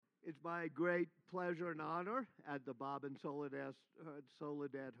It's my great pleasure and honor at the Bob and Soledad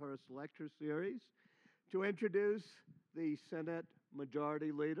Hurst Lecture Series to introduce the Senate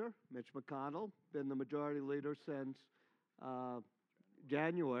Majority Leader, Mitch McConnell, been the Majority Leader since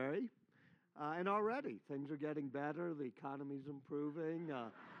January. And already things are getting better, the economy's improving,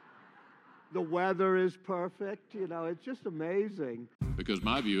 the weather is perfect, it's just amazing. Because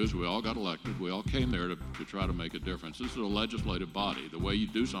my view is we all got elected, we all came there to try to make a difference. This is a legislative body. The way you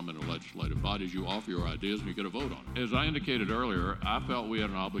do something in a legislative body is you offer your ideas and you get a vote on it. As I indicated earlier, I felt we had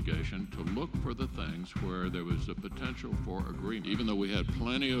an obligation to look for the things where there was a potential for agreement, even though we had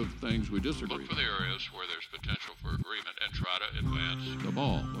plenty of things we disagreed. Look for the areas where there's potential for agreement and try to advance the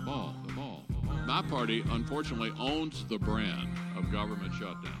ball. My party, unfortunately, owns the brand of government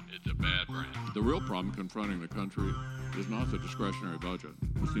shutdown. It's a bad brand. The real problem confronting the country is not the discretionary budget.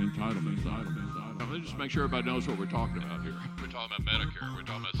 It's the entitlement. Let me just make sure everybody knows what we're talking about here. We're talking about Medicare. We're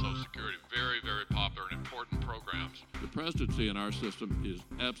talking about Social Security. Very, very popular and important programs. The presidency in our system is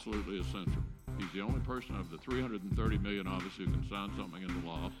absolutely essential. He's the only person of the 330 million of us who can sign something into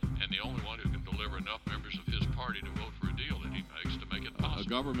law, and the only one who can deliver enough members of his party to vote for a deal that he makes to make it possible. A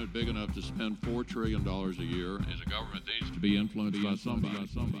government big enough to spend $4 trillion a year is a government that needs to be influenced by somebody.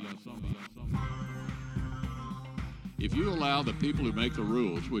 If you allow the people who make the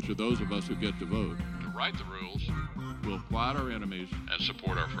rules, which are those of us who get to vote, to write the rules, we'll quiet our enemies and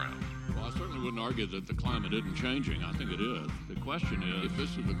support our friends. Well, I certainly wouldn't argue that the climate isn't changing. I think it is. The question is, if this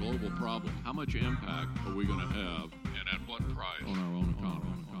is a global problem, how much impact are we going to have, and at what price, on our own economy?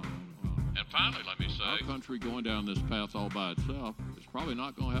 And finally, let me say, our country going down this path all by itself is probably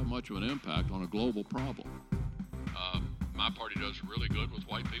not going to have much of an impact on a global problem. My party does really good with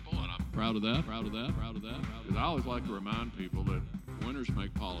white people, and I'm proud of that. Because I always like to remind people that winners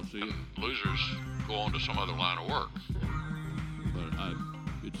make policy and losers go on to some other line of work. But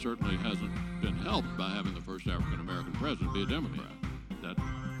it certainly hasn't been helped by having the first African-American president be a Democrat. That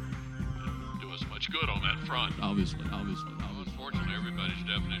didn't do us much good on that front. Obviously. Unfortunately, everybody's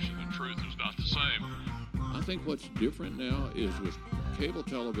definition of truth is not the same. I think what's different now is with cable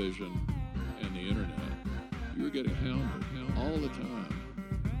television and the internet, you're getting hounded all the time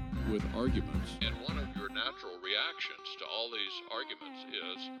with arguments. And one of your natural reactions to all these arguments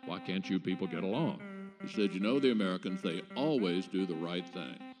is, why can't you people get along? He said, the Americans, they always do the right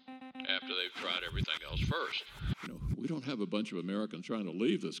thing after they've tried everything else first. We don't have a bunch of Americans trying to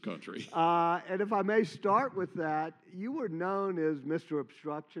leave this country. And if I may start with that, you were known as Mr.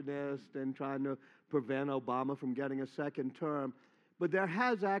 Obstructionist and trying to prevent Obama from getting a second term. But there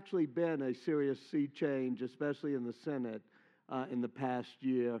has actually been a serious sea change, especially in the Senate, in the past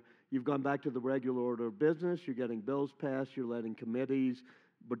year. You've gone back to the regular order of business. You're getting bills passed. You're letting committees,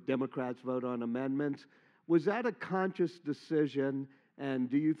 but Democrats vote on amendments. Was that a conscious decision,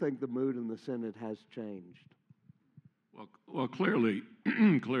 and do you think the mood in the Senate has changed? Well, clearly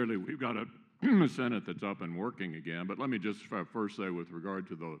we've got a Senate that's up and working again. But let me just first say, with regard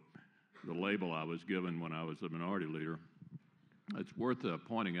to the label I was given when I was the minority leader, it's worth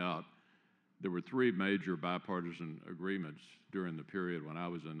pointing out there were three major bipartisan agreements during the period when I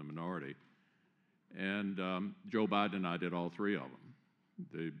was in the minority. And Joe Biden and I did all three of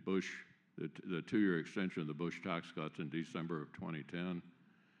them. The two-year extension of the Bush tax cuts in December of 2010,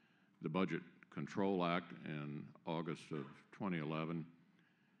 the Budget Control Act in August of 2011,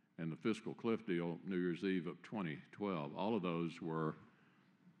 and the fiscal cliff deal New Year's Eve of 2012. All of those were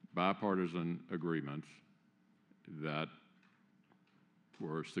bipartisan agreements that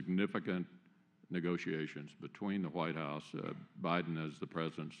were significant negotiations between the White House, Biden as the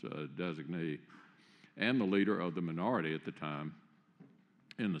president's designee, and the leader of the minority at the time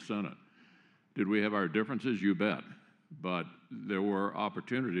in the Senate. Did we have our differences? You bet. But there were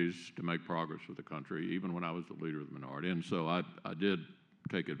opportunities to make progress with the country, even when I was the leader of the minority, and so I did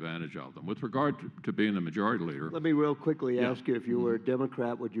take advantage of them. With regard to being the majority leader... Let me real quickly ask you, if you were a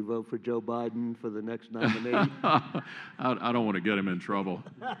Democrat, would you vote for Joe Biden for the next nominee? I don't want to get him in trouble.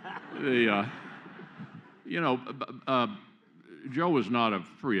 Joe was not a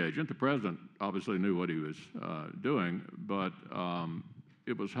free agent. The president obviously knew what he was doing, but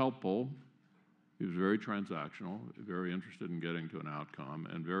it was helpful. He was very transactional, very interested in getting to an outcome,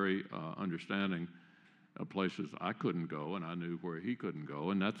 and very understanding of places I couldn't go, and I knew where he couldn't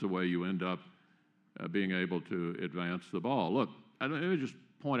go, and that's the way you end up being able to advance the ball. Look, let me just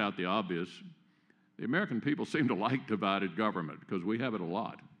point out the obvious. The American people seem to like divided government because we have it a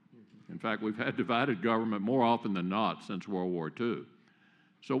lot. In fact, we've had divided government more often than not since World War II.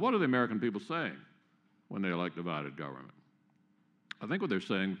 So what are the American people saying when they elect divided government? I think what they're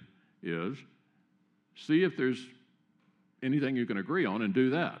saying is, see if there's anything you can agree on and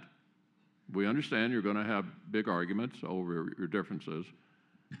do that. We understand you're going to have big arguments over your differences,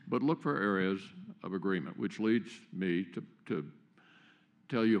 but look for areas of agreement, which leads me to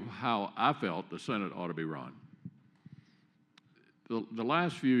tell you how I felt the Senate ought to be run. The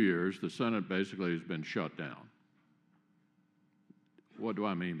last few years, the Senate basically has been shut down. What do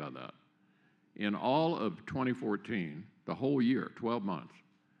I mean by that? In all of 2014, the whole year, 12 months,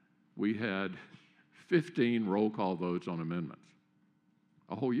 we had 15 roll call votes on amendments,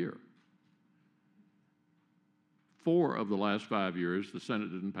 a whole year. 4 of the last 5 years, the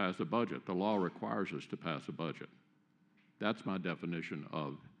Senate didn't pass a budget. The law requires us to pass a budget. That's my definition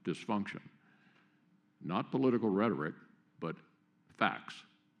of dysfunction. Not political rhetoric, but facts.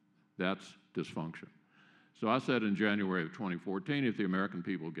 That's dysfunction. So I said in January of 2014, if the American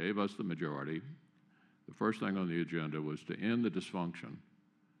people gave us the majority, the first thing on the agenda was to end the dysfunction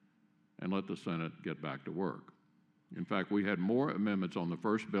and let the Senate get back to work. In fact, we had more amendments on the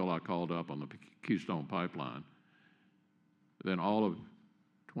first bill I called up on the Keystone Pipeline than all of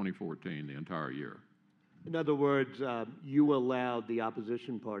 2014, the entire year. In other words, you allowed the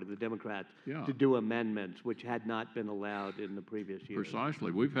opposition party, the Democrats, to do amendments which had not been allowed in the previous year.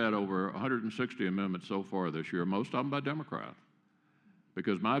 Precisely. We've had over 160 amendments so far this year, most of them by Democrats.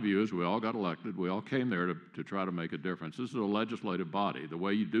 Because my view is we all got elected, we all came there to try to make a difference. This is a legislative body. The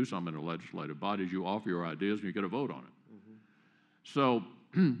way you do something in a legislative body is you offer your ideas and you get a vote on it. Mm-hmm. So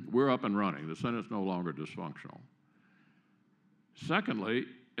we're up and running. The Senate's no longer dysfunctional. Secondly,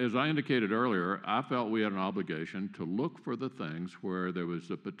 as I indicated earlier, I felt we had an obligation to look for the things where there was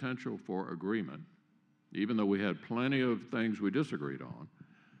the potential for agreement, even though we had plenty of things we disagreed on.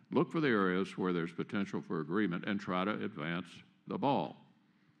 Look for the areas where there's potential for agreement and try to advance the ball.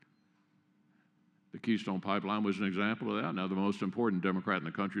 The Keystone Pipeline was an example of that. Now, the most important Democrat in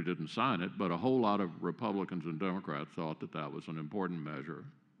the country didn't sign it, but a whole lot of Republicans and Democrats thought that that was an important measure,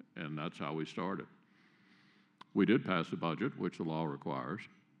 and that's how we started. We did pass a budget, which the law requires.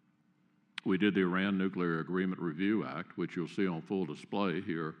 We did the Iran Nuclear Agreement Review Act, which you'll see on full display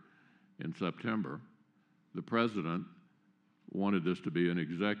here in September. The President wanted this to be an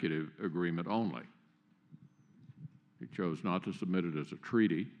executive agreement only. He chose not to submit it as a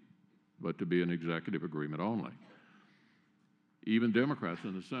treaty, but to be an executive agreement only. Even Democrats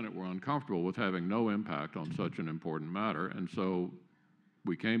in the Senate were uncomfortable with having no impact on such an important matter, and so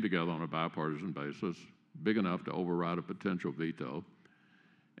we came together on a bipartisan basis, big enough to override a potential veto,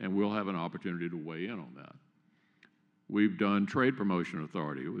 and we'll have an opportunity to weigh in on that. We've done trade promotion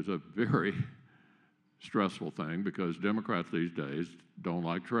authority. It was a very stressful thing because Democrats these days don't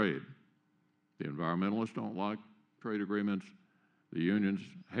like trade. The environmentalists don't like trade agreements. The unions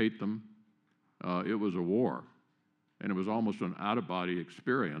hate them. It was a war, and it was almost an out-of-body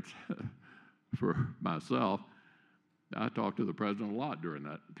experience for myself. I talked to the president a lot during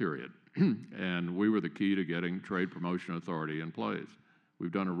that period, and we were the key to getting trade promotion authority in place.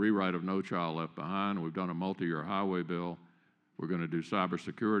 We've done a rewrite of No Child Left Behind. We've done a multi-year highway bill. We're going to do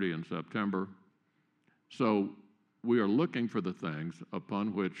cybersecurity in September. So we are looking for the things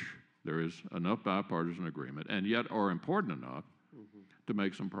upon which there is enough bipartisan agreement and yet are important enough to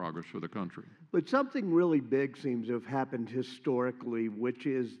make some progress for the country. But something really big seems to have happened historically, which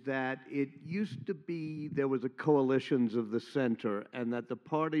is that it used to be there was a coalitions of the center and that the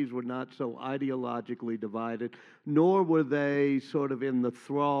parties were not so ideologically divided, nor were they sort of in the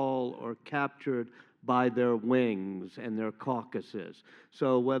thrall or captured by their wings and their caucuses.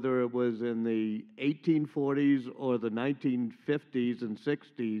 So whether it was in the 1840s or the 1950s and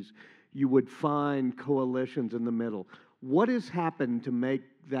 60s, you would find coalitions in the middle. What has happened to make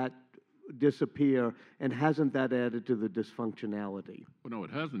that disappear, and hasn't that added to the dysfunctionality? Well, no, it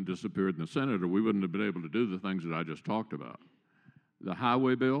hasn't disappeared in the Senate, or we wouldn't have been able to do the things that I just talked about. The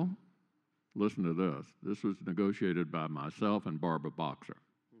highway bill, listen to this. This was negotiated by myself and Barbara Boxer.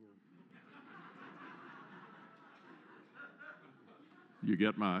 You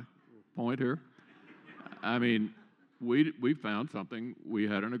get my point here? I mean, we found something we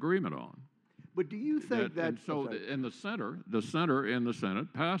had an agreement on. But do you think that... And so in the center in the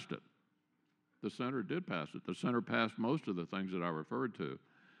Senate passed it. The center did pass it. The center passed most of the things that I referred to.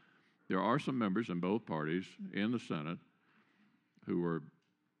 There are some members in both parties in the Senate who are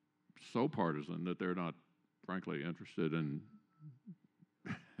so partisan that they're not, frankly, interested in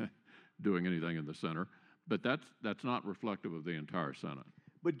doing anything in the center. But that's not reflective of the entire Senate.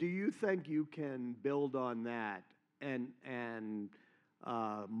 But do you think you can build on that and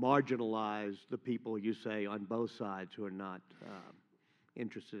marginalize the people, you say, on both sides who are not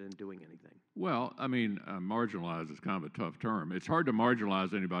interested in doing anything? Well, I mean, marginalize is kind of a tough term. It's hard to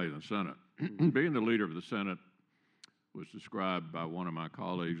marginalize anybody in the Senate. Being the leader of the Senate, was described by one of my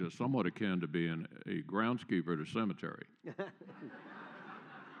colleagues as somewhat akin to being a groundskeeper at a cemetery.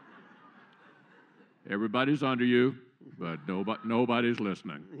 Everybody's under you, but nobody's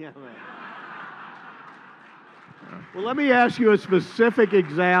listening. Yeah, right. Well, let me ask you a specific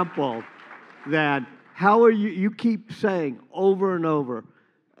example that how are you keep saying over and over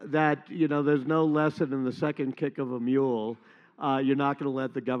that, there's no lesson in the second kick of a mule. You're not going to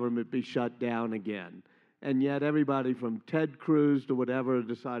let the government be shut down again. And yet everybody from Ted Cruz to whatever are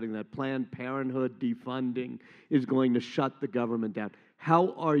deciding that Planned Parenthood defunding is going to shut the government down.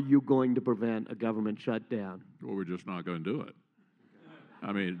 How are you going to prevent a government shutdown? Well, we're just not going to do it.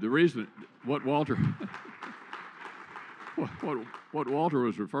 I mean, the reason, what Walter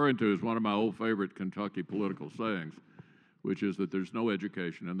was referring to is one of my old favorite Kentucky political sayings, which is that there's no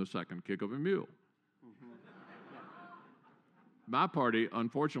education in the second kick of a mule. My party,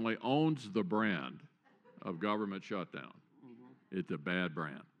 unfortunately, owns the brand of government shutdown. It's a bad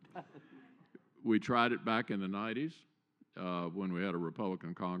brand. We tried it back in the 90s when we had a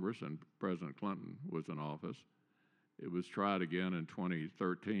Republican Congress and President Clinton was in office. It was tried again in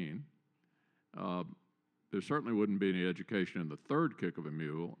 2013. There certainly wouldn't be any education in the third kick of a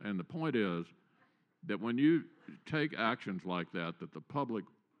mule, and the point is that when you take actions like that the public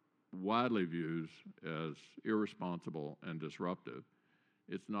widely views as irresponsible and disruptive,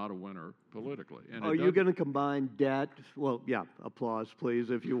 it's not a winner politically. And are you going to combine debt? Well, yeah, applause, please,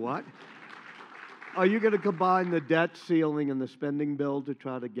 if you want. Are you going to combine the debt ceiling and the spending bill to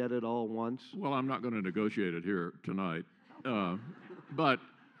try to get it all once? Well, I'm not going to negotiate it here tonight, but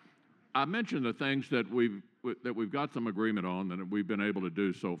I mentioned the things that we've got some agreement on that we've been able to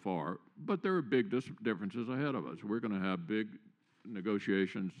do so far, but there are big differences ahead of us. We're going to have big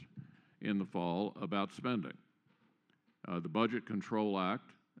negotiations in the fall about spending. The Budget Control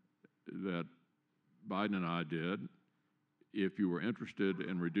Act that Biden and I did, if you were interested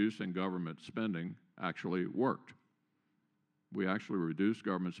in reducing government spending, actually worked. We actually reduced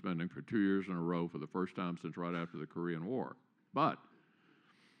government spending for 2 years in a row for the first time since right after the Korean War. But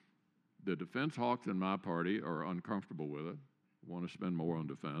the defense hawks in my party are uncomfortable with it, want to spend more on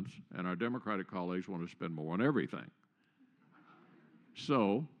defense, and our Democratic colleagues want to spend more on everything.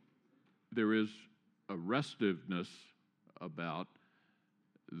 So there is a restiveness about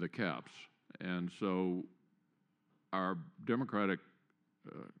the caps. And so our Democratic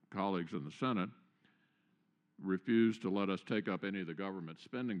colleagues in the Senate refused to let us take up any of the government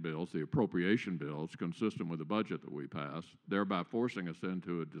spending bills, the appropriation bills, consistent with the budget that we passed, thereby forcing us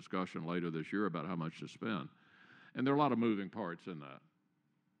into a discussion later this year about how much to spend. And there are a lot of moving parts in that.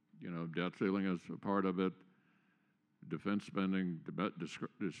 Debt ceiling is a part of it, defense spending,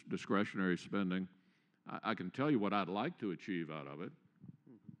 discretionary spending. I can tell you what I'd like to achieve out of it.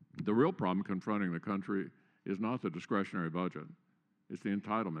 The real problem confronting the country is not the discretionary budget, it's the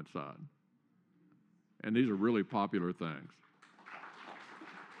entitlement side. And these are really popular things.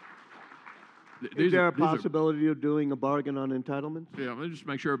 Is there a possibility of doing a bargain on entitlements? Yeah, let me just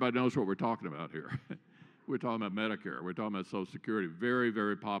make sure everybody knows what we're talking about here. We're talking about Medicare. We're talking about Social Security, very,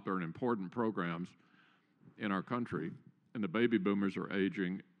 very popular and important programs in our country. And the baby boomers are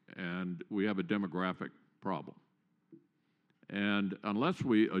aging, and we have a demographic problem. And unless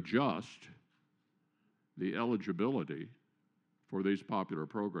we adjust the eligibility for these popular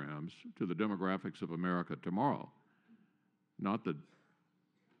programs to the demographics of America tomorrow, not the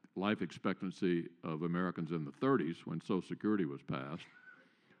life expectancy of Americans in the 30s when Social Security was passed,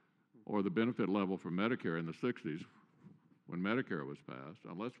 or the benefit level for Medicare in the 60s when Medicare was passed,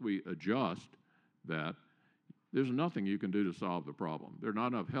 unless we adjust that, there's nothing you can do to solve the problem. There are not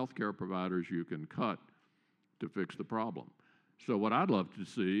enough health care providers you can cut to fix the problem. So what I'd love to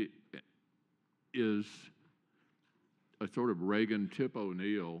see is a sort of Reagan, Tip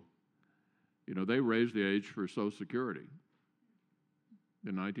O'Neill. They raised the age for Social Security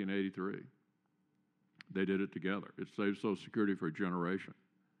in 1983. They did it together. It saved Social Security for a generation.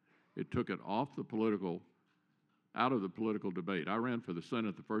 It took it out of the political debate. I ran for the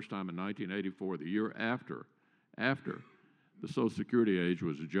Senate the first time in 1984, the year after the Social Security age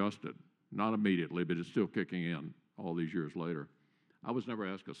was adjusted. Not immediately, but it's still kicking in all these years later. I was never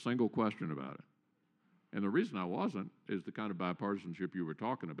asked a single question about it. And the reason I wasn't is the kind of bipartisanship you were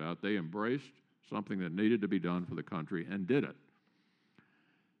talking about. They embraced something that needed to be done for the country and did it.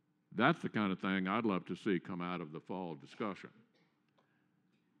 That's the kind of thing I'd love to see come out of the fall discussion.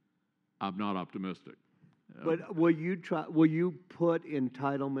 I'm not optimistic. But will you put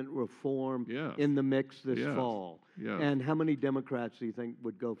entitlement reform Yes. in the mix this Yes. fall? Yes. And how many Democrats do you think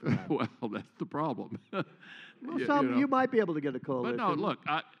would go for that? Well, that's the problem. Well, You you know. might be able to get a But coalition. no, look,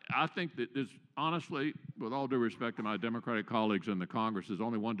 I think that there's, honestly, with all due respect to my Democratic colleagues in the Congress, there's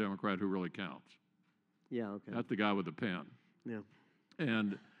only one Democrat who really counts. Yeah, okay. That's the guy with the pen. Yeah.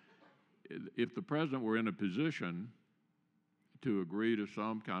 And if the president were in a position to agree to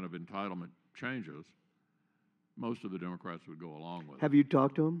some kind of entitlement changes, most of the Democrats would go along with it. Have you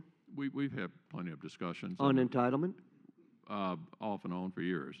talked to him We've had plenty of discussions. on entitlement? Off and on for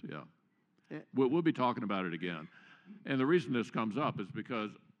years, yeah. Eh. We'll be talking about it again. And the reason this comes up is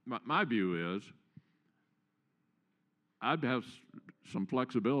because my view is I'd have some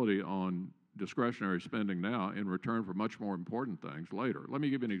flexibility on discretionary spending now in return for much more important things later. Let me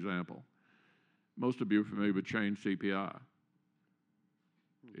give you an example. Most of you are familiar with change CPI.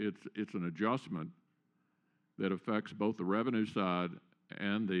 It's an adjustment that affects both the revenue side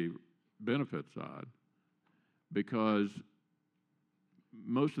and the benefit side, because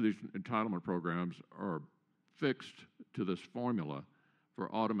most of these entitlement programs are fixed to this formula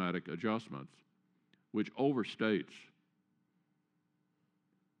for automatic adjustments, which overstates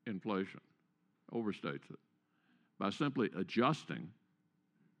inflation, overstates it. By simply adjusting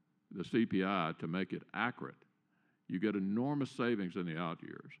the CPI to make it accurate, you get enormous savings in the out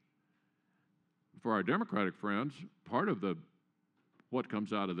years. For our Democratic friends, part of what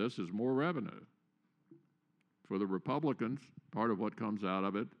comes out of this is more revenue. For the Republicans, part of what comes out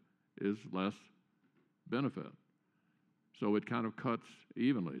of it is less benefit. So it kind of cuts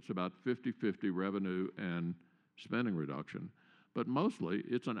evenly. It's about 50-50 revenue and spending reduction. But mostly,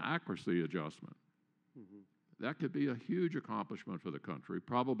 it's an accuracy adjustment. Mm-hmm. That could be a huge accomplishment for the country,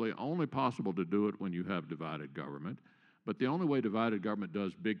 probably only possible to do it when you have divided government. But the only way divided government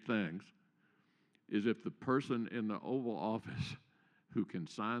does big things is if the person in the Oval Office who can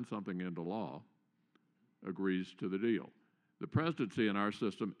sign something into law agrees to the deal. The presidency in our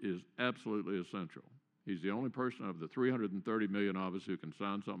system is absolutely essential. He's the only person of the 330 million of us who can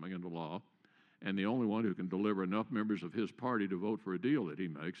sign something into law, and the only one who can deliver enough members of his party to vote for a deal that he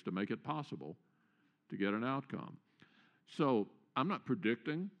makes to make it possible to get an outcome. So I'm not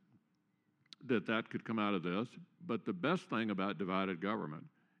predicting that could come out of this, but the best thing about divided government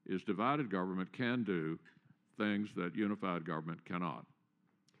is divided government can do things that unified government cannot.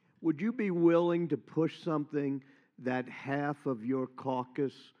 Would you be willing to push something that half of your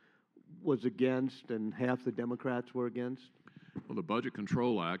caucus was against and half the Democrats were against? Well, the Budget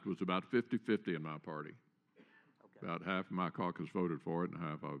Control Act was about 50-50 in my party. Okay. About half of my caucus voted for it and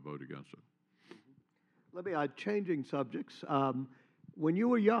half I would vote against it. Let me, changing subjects. When you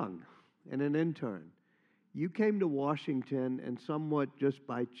were young and an intern, you came to Washington and somewhat just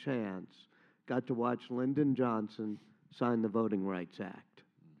by chance got to watch Lyndon Johnson sign the Voting Rights Act.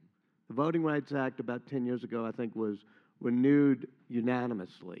 The Voting Rights Act about 10 years ago, I think, was renewed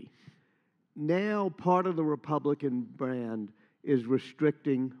unanimously. Now, part of the Republican brand is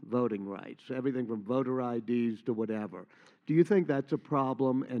restricting voting rights, everything from voter IDs to whatever. Do you think that's a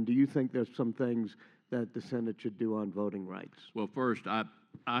problem, and do you think there's some things that the Senate should do on voting rights? Well, first, I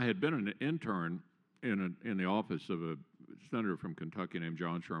had been an intern in the office of a senator from Kentucky named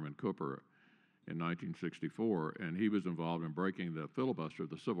John Sherman Cooper in 1964, and he was involved in breaking the filibuster of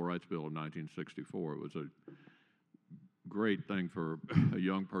the Civil Rights Bill of 1964. It was a great thing for a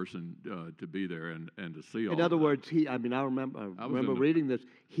young person to be there and to see all. In other words, I remember reading this.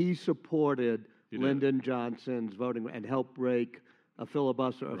 He supported Lyndon Johnson's voting and helped break a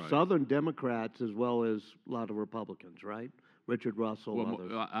filibuster of Southern Democrats as well as a lot of Republicans, right? Richard Russell,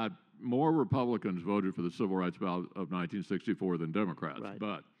 others. More Republicans voted for the Civil Rights Bill of 1964 than Democrats. Right.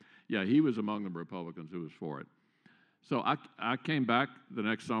 But, yeah, he was among the Republicans who was for it. So I came back the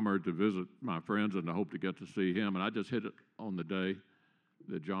next summer to visit my friends and to hope to get to see him, and I just hit it on the day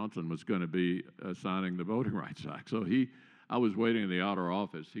that Johnson was going to be signing the Voting Rights Act. So I was waiting in the outer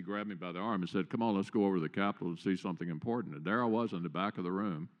office. He grabbed me by the arm and said, "Come on, let's go over to the Capitol and see something important." And there I was in the back of the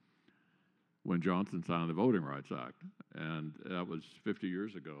room when Johnson signed the Voting Rights Act, and that was 50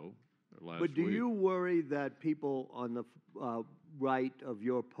 years ago. But do you worry that people on the right of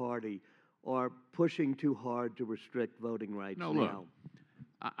your party are pushing too hard to restrict voting rights now? Look,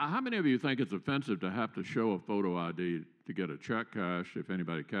 how many of you think it's offensive to have to show a photo ID to get a check cashed, if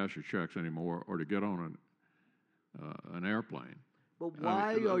anybody cashes checks anymore, or to get on an airplane? But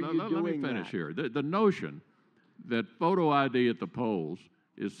why are you doing that? Let me finish here. The notion that photo ID at the polls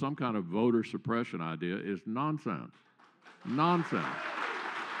is some kind of voter suppression idea is nonsense. Nonsense.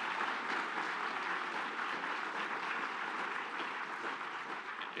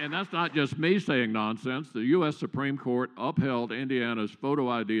 And that's not just me saying nonsense. The U.S. Supreme Court upheld Indiana's photo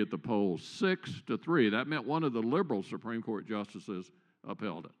ID at the polls 6-3. That meant one of the liberal Supreme Court justices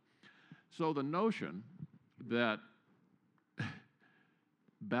upheld it. So the notion that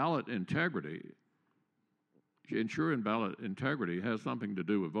ballot integrity, ensuring ballot integrity has something to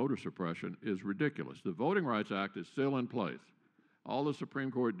do with voter suppression is ridiculous. The Voting Rights Act is still in place. All the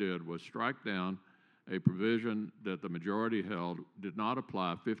Supreme Court did was strike down a provision that the majority held did not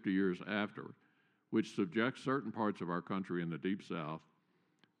apply 50 years after, which subjects certain parts of our country in the Deep South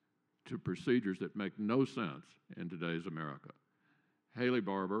to procedures that make no sense in today's America. Haley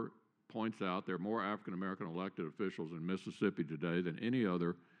Barbour points out there are more African American elected officials in Mississippi today than any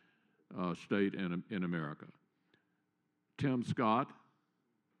other state in America. Tim Scott,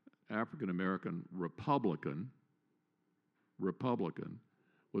 African American Republican,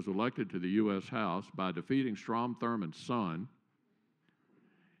 was elected to the U.S. House by defeating Strom Thurmond's son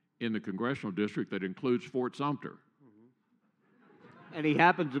in the congressional district that includes Fort Sumter. And he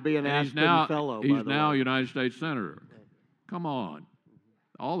happens to be an Aspen fellow, He's by the now way. a United States Senator. Come on.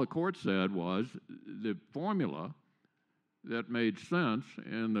 All the court said was the formula that made sense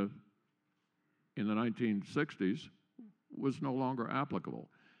in the 1960s was no longer applicable.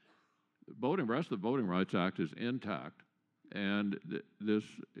 The rest of the Voting Rights Act is intact, and these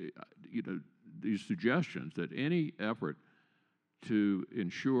suggestions that any effort to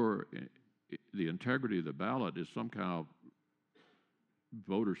ensure the integrity of the ballot is some kind of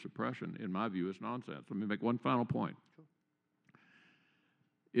voter suppression, in my view, is nonsense. Let me make one final point.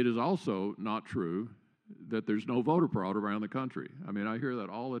 It is also not true that there's no voter fraud around the country. I mean, I hear that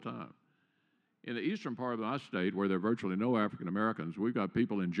all the time. In the eastern part of my state, where there are virtually no African Americans, we've got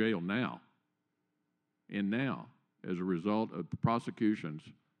people in jail now, as a result of prosecutions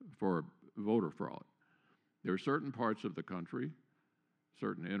for voter fraud. There are certain parts of the country,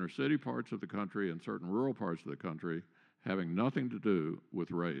 certain inner city parts of the country, and certain rural parts of the country having nothing to do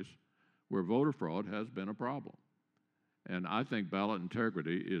with race, where voter fraud has been a problem. And I think ballot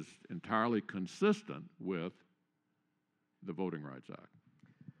integrity is entirely consistent with the Voting Rights Act.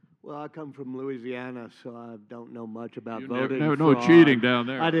 Well, I come from Louisiana, so I don't know much about You voting never no fraud. cheating down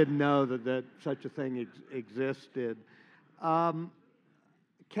there. I didn't know that such a thing existed. Campaign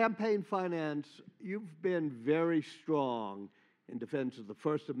finance, you've been very strong in defense of the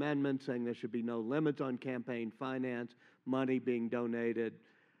First Amendment, saying there should be no limits on campaign finance, money being donated.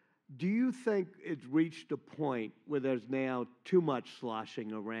 Do you think it's reached a point where there's now too much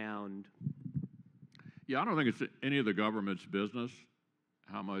sloshing around? Yeah, I don't think it's any of the government's business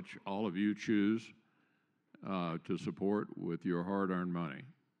how much all of you choose to support with your hard-earned money,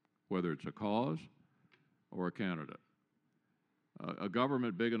 whether it's a cause or a candidate. A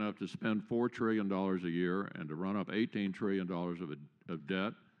government big enough to spend $4 trillion a year and to run up $18 trillion of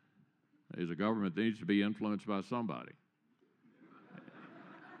debt is a government that needs to be influenced by somebody.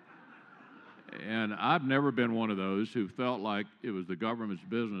 And I've never been one of those who felt like it was the government's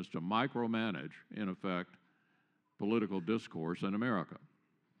business to micromanage, in effect, political discourse in America.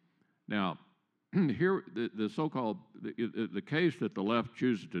 Now, here, the so-called, the case that the left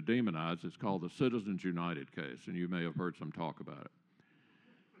chooses to demonize is called the Citizens United case, and you may have heard some talk about it.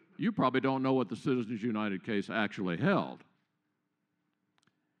 You probably don't know what the Citizens United case actually held.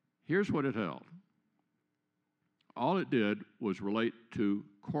 Here's what it held. All it did was relate to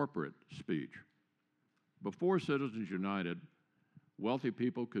corporate speech. Before Citizens United, wealthy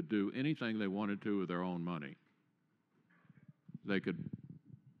people could do anything they wanted to with their own money. They could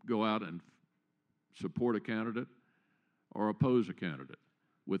go out and support a candidate or oppose a candidate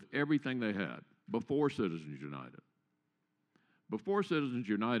with everything they had before Citizens United. Before Citizens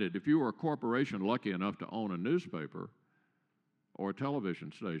United, if you were a corporation lucky enough to own a newspaper or a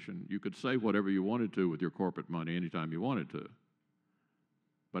television station, you could say whatever you wanted to with your corporate money anytime you wanted to.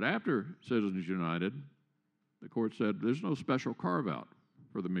 But after Citizens United, the court said there's no special carve-out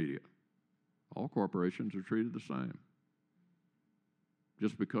for the media. All corporations are treated the same.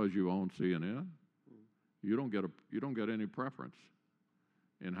 Just because you own CNN, you don't get any preference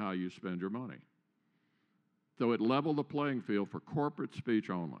in how you spend your money. So it leveled the playing field for corporate speech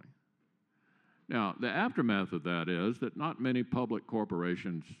only. Now, the aftermath of that is that not many public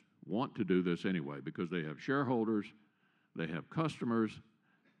corporations want to do this anyway because they have shareholders, they have customers,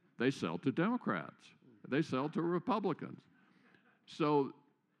 they sell to Democrats, they sell to Republicans. So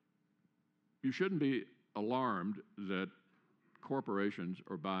you shouldn't be alarmed that corporations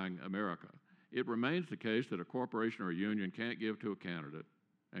are buying America. It remains the case that a corporation or a union can't give to a candidate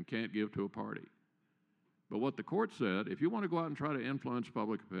and can't give to a party. But what the court said, if you want to go out and try to influence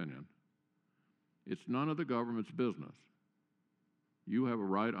public opinion, it's none of the government's business. You have a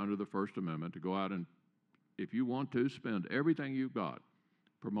right under the First Amendment to go out and, if you want to, spend everything you've got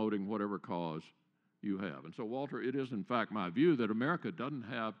promoting whatever cause you have. And so, Walter, it is in fact my view that America doesn't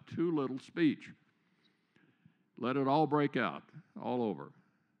have too little speech. Let it all break out, all over.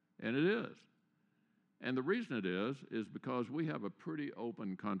 And it is. And the reason it is because we have a pretty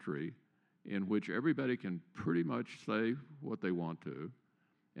open country in which everybody can pretty much say what they want to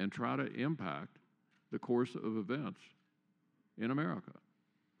and try to impact the course of events in America.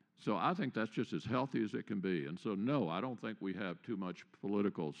 So I think that's just as healthy as it can be. And so, no, I don't think we have too much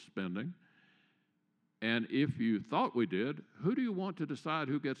political spending. And if you thought we did, who do you want to decide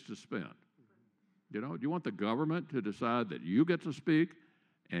who gets to spend? You know, do you want the government to decide that you get to speak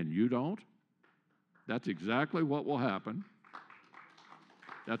and you don't? That's exactly what will happen.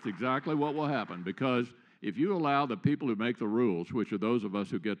 That's exactly what will happen, because if you allow the people who make the rules, which are those of us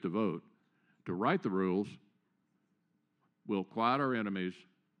who get to vote, to write the rules, we'll quiet our enemies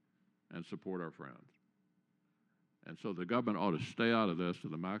and support our friends. And so the government ought to stay out of this to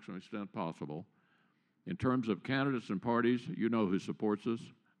the maximum extent possible. In terms of candidates and parties, you know who supports us.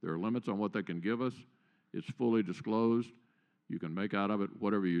 There are limits on what they can give us. It's fully disclosed. You can make out of it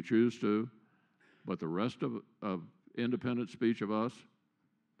whatever you choose to. But the rest of independent speech of us,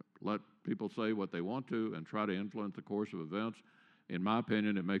 let people say what they want to and try to influence the course of events. In my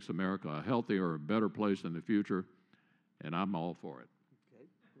opinion, it makes America a healthier, a better place in the future, and I'm all for it. Okay,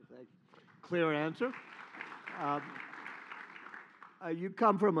 well, thank you. Clear answer. You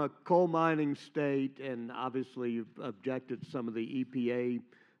come from a coal mining state, and obviously you've objected to some of the EPA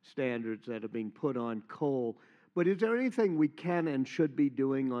standards that are being put on coal. But is there anything we can and should be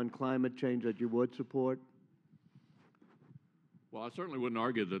doing on climate change that you would support? Well, I certainly wouldn't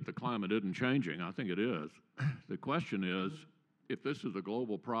argue that the climate isn't changing. I think it is. The question is, if this is a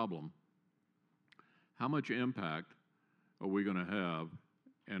global problem, how much impact are we going to have,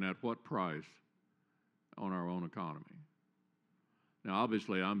 and at what price, on our own economy? Now,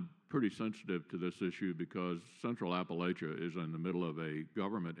 obviously, I'm pretty sensitive to this issue because Central Appalachia is in the middle of a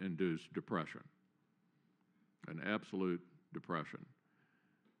government-induced depression, an absolute depression.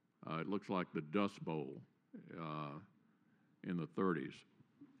 It looks like the Dust Bowl in the 30s,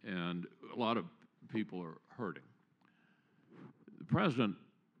 and a lot of people are hurting. The president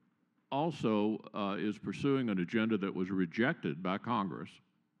also is pursuing an agenda that was rejected by Congress.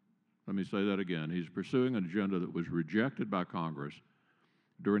 Let me say that again. He's pursuing an agenda that was rejected by Congress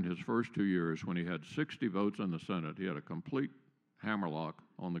during his first 2 years when he had 60 votes in the Senate. He had a complete hammerlock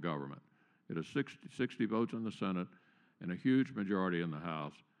on the government. He had 60 votes in the Senate and a huge majority in the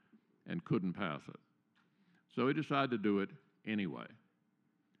House and couldn't pass it. So he decided to do it anyway.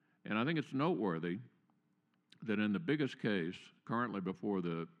 And I think it's noteworthy that in the biggest case currently before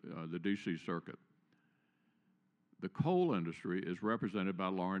the D.C. Circuit, the coal industry is represented by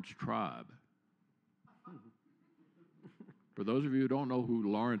Lawrence Tribe. For those of you who don't know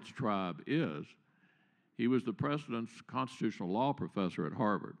who Lawrence Tribe is, he was the president's constitutional law professor at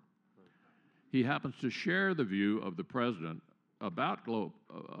Harvard. He happens to share the view of the president about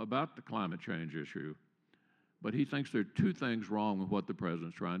the climate change issue, but he thinks there are two things wrong with what the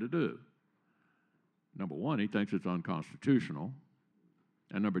president's trying to do. Number one, he thinks it's unconstitutional.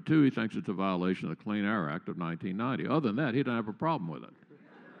 And number two, he thinks it's a violation of the Clean Air Act of 1990. Other than that, he doesn't have a problem with it.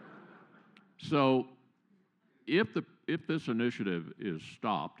 So if this initiative is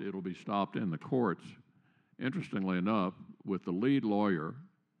stopped, it'll be stopped in the courts, interestingly enough, with the lead lawyer,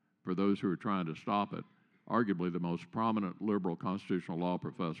 for those who are trying to stop it, arguably the most prominent liberal constitutional law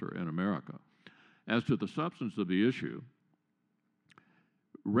professor in America. As to the substance of the issue,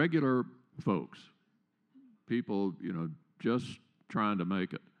 regular folks, people, just trying to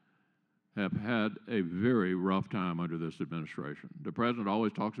make it, have had a very rough time under this administration. The president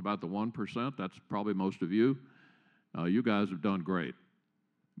always talks about the 1%. That's probably most of you. You guys have done great.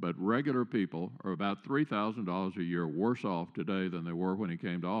 But regular people are about $3,000 a year worse off today than they were when he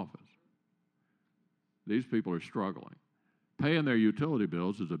came to office. These people are struggling. Paying their utility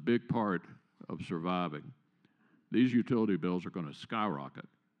bills is a big part of surviving. These utility bills are going to skyrocket.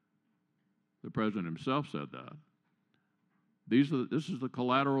 The president himself said that. This is the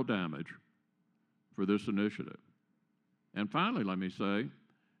collateral damage for this initiative. And finally, let me say,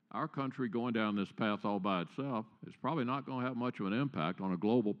 our country going down this path all by itself is probably not going to have much of an impact on a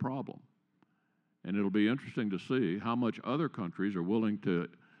global problem. And it'll be interesting to see how much other countries are willing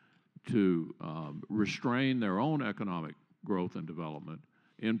to restrain their own economic growth and development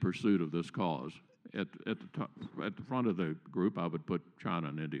in pursuit of this cause. At the front of the group, I would put China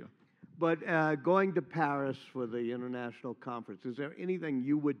and India. But going to Paris for the international conference, is there anything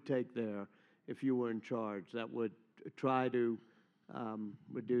you would take there if you were in charge that would try to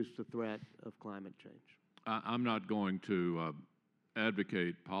reduce the threat of climate change? I'm not going to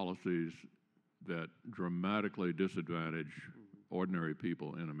advocate policies that dramatically disadvantage ordinary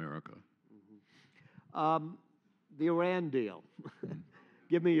people in America. The Iran deal.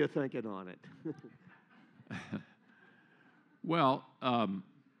 Give me your thinking on it. Well,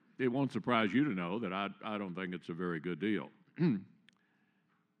 it won't surprise you to know that I don't think it's a very good deal.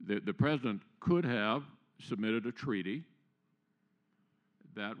 The president could have submitted a treaty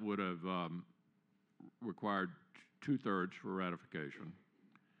that would have required two-thirds for ratification.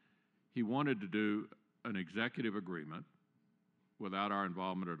 He wanted to do an executive agreement without our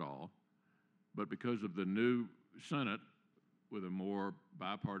involvement at all, but because of the new Senate with a more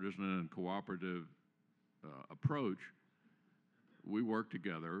bipartisan and cooperative approach, we worked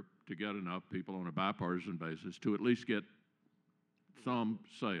together to get enough people on a bipartisan basis to at least get some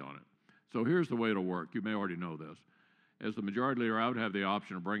say on it. So here's the way it'll work. You may already know this. As the majority leader, I would have the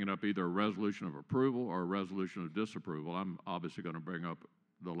option of bringing up either a resolution of approval or a resolution of disapproval. I'm obviously going to bring up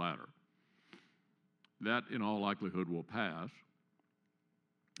the latter. That, in all likelihood, will pass.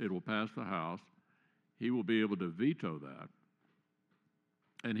 It will pass the House. He will be able to veto that.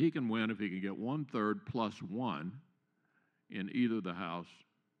 And he can win if he can get 1/3 plus 1 in either the House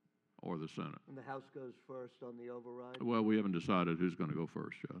or the Senate. And the House goes first on the override? Well, we haven't decided who's going to go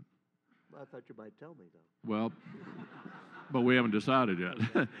first yet. Well, I thought you might tell me, though. Well, but we haven't decided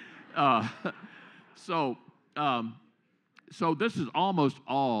yet. Okay. So this is almost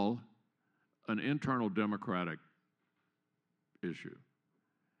all an internal Democratic issue.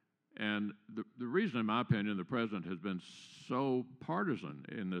 And the reason, in my opinion, the president has been so partisan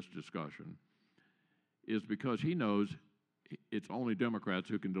in this discussion is because he knows it's only Democrats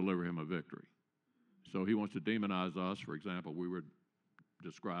who can deliver him a victory. So he wants to demonize us. For example, we were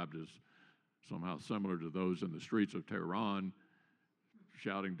described as somehow similar to those in the streets of Tehran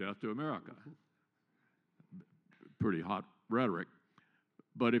shouting death to America. Pretty hot rhetoric.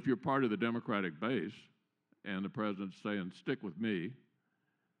 But if you're part of the Democratic base and the president's saying, stick with me,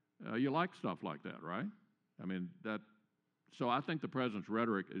 you like stuff like that, right? I mean, so I think the president's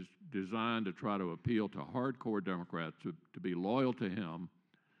rhetoric is designed to try to appeal to hardcore Democrats to be loyal to him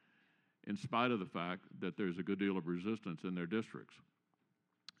in spite of the fact that there's a good deal of resistance in their districts.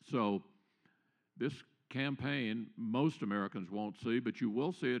 So this campaign, most Americans won't see, but you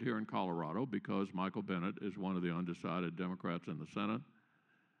will see it here in Colorado because Michael Bennet is one of the undecided Democrats in the Senate.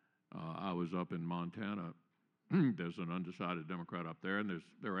 I was up in Montana. There's an undecided Democrat up there, and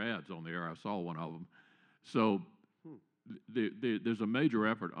there are ads on the air. I saw one of them. So there's a major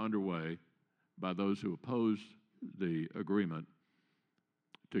effort underway by those who oppose the agreement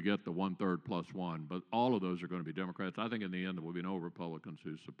to get the 1/3 plus 1, but all of those are going to be Democrats. I think in the end there will be no Republicans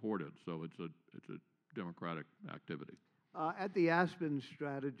who support it, so it's a Democratic activity. At the Aspen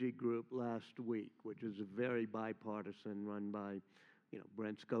Strategy Group last week, which is a very bipartisan, run by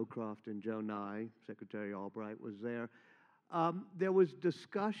Brent Scowcroft and Joe Nye, Secretary Albright was there. There was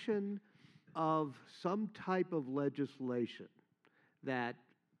discussion of some type of legislation that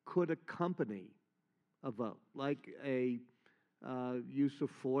could accompany a vote, like a use of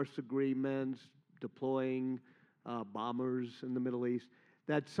force agreements, deploying bombers in the Middle East,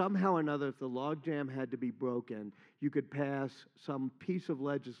 that somehow or another, if the logjam had to be broken, you could pass some piece of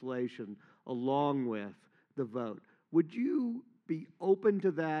legislation along with the vote. Would you be open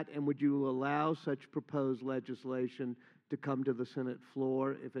to that, and would you allow such proposed legislation to come to the Senate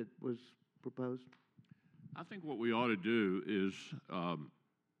floor if it was proposed? I think what we ought to do is, I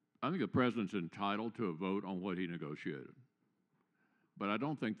think the president's entitled to a vote on what he negotiated. But I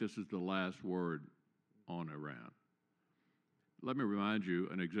don't think this is the last word on Iran. Let me remind you,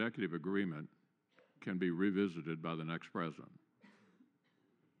 an executive agreement can be revisited by the next president.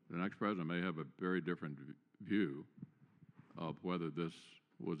 The next president may have a very different view of whether this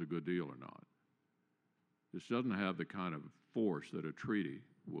was a good deal or not. This doesn't have the kind of force that a treaty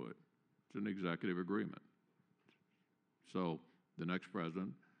would. It's an executive agreement. So the next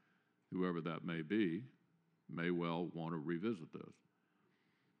president, whoever that may be, may well want to revisit this.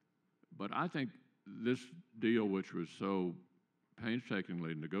 But I think this deal, which was so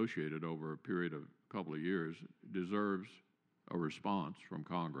painstakingly negotiated over a period of a couple of years, deserves a response from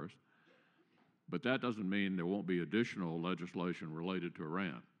Congress. But that doesn't mean there won't be additional legislation related to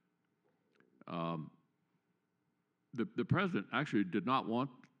Iran. The president actually did not want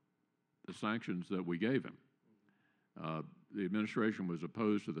the sanctions that we gave him. The administration was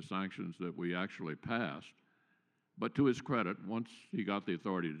opposed to the sanctions that we actually passed. But to his credit, once he got the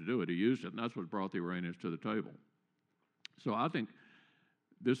authority to do it, he used it, and that's what brought the Iranians to the table. So I think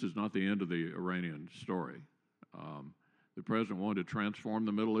this is not the end of the Iranian story. the president wanted to transform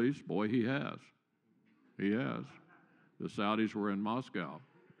the Middle East. Boy, he has. He has. The Saudis were in Moscow,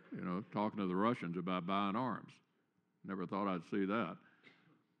 you know, talking to the Russians about buying arms. Never thought I'd see that.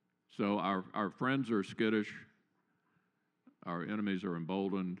 So our friends are skittish. Our enemies are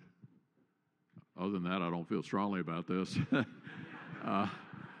emboldened. Other than that, I don't feel strongly about this.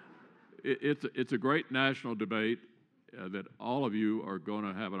 It's a great national debate that all of you are going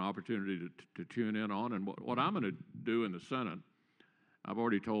to have an opportunity to tune in on. And what I'm going to do in the Senate, I've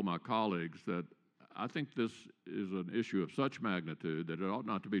already told my colleagues that I think this is an issue of such magnitude that it ought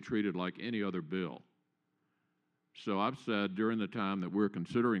not to be treated like any other bill. So I've said during the time that we're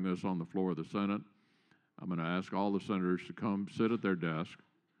considering this on the floor of the Senate, I'm going to ask all the senators to come sit at their desk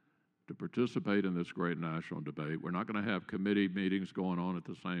to participate in this great national debate. We're not going to have committee meetings going on at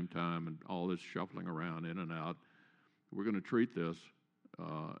the same time and all this shuffling around in and out. We're going to treat this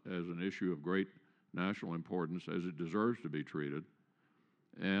as an issue of great national importance, as it deserves to be treated,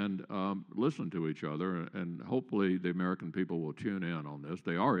 and listen to each other. And hopefully the American people will tune in on this.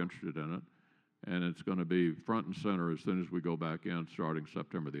 They are interested in it, and it's going to be front and center as soon as we go back in starting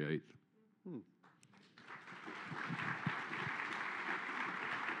September the 8th.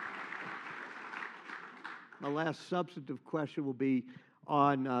 My last substantive question will be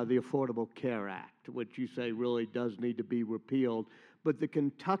on the Affordable Care Act, which you say really does need to be repealed. But the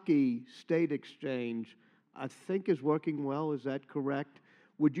Kentucky State Exchange, I think, is working well. Is that correct?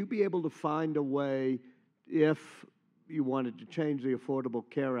 Would you be able to find a way, if you wanted to change the Affordable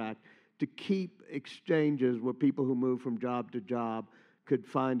Care Act, to keep exchanges where people who move from job to job could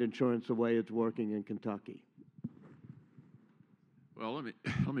find insurance the way it's working in Kentucky? Well,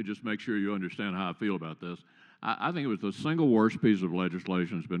 let me just make sure you understand how I feel about this. I think it was the single worst piece of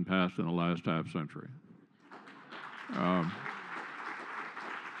legislation that's been passed in the last half century.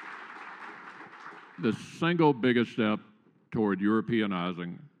 The single biggest step toward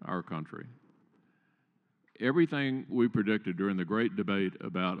Europeanizing our country. Everything we predicted during the great debate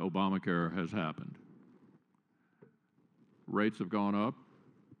about Obamacare has happened. Rates have gone up,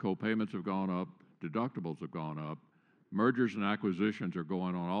 co-payments have gone up, deductibles have gone up. Mergers and acquisitions are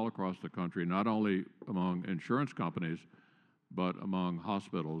going on all across the country, not only among insurance companies, but among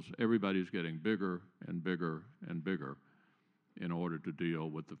hospitals. Everybody's getting bigger and bigger and bigger in order to deal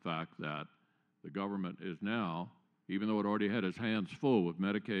with the fact that the government is now, even though it already had its hands full with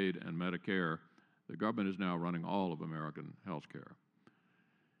Medicaid and Medicare, the government is now running all of American health care.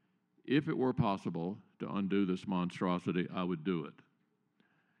 If it were possible to undo this monstrosity, I would do it.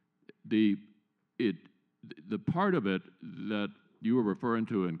 The part of it that you were referring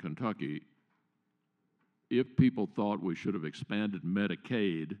to in Kentucky, if people thought we should have expanded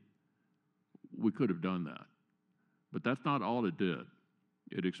Medicaid, we could have done that. But that's not all it did.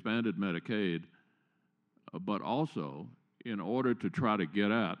 It expanded Medicaid, but also in order to try to get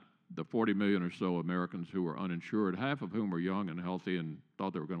at the 40 million or so Americans who were uninsured, half of whom were young and healthy and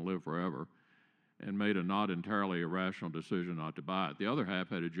thought they were going to live forever, and made a not entirely irrational decision not to buy it. The other half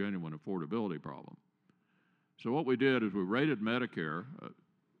had a genuine affordability problem. So what we did is we rated Medicare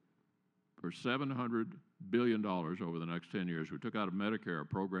for $700 billion over the next 10 years. We took out of Medicare a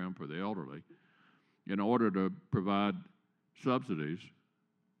program for the elderly in order to provide subsidies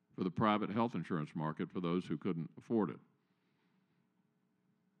for the private health insurance market for those who couldn't afford it.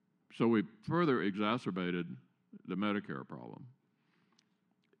 So we further exacerbated the Medicare problem.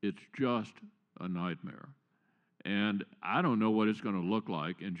 It's just a nightmare. And I don't know what it's going to look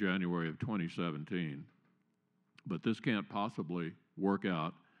like in January of 2017. But this can't possibly work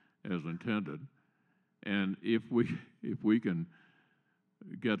out as intended. And if we can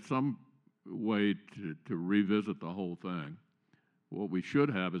get some way to revisit the whole thing, what we should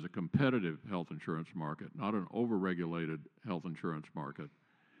have is a competitive health insurance market, not an overregulated health insurance market,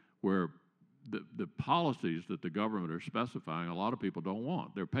 where the policies that the government are specifying, a lot of people don't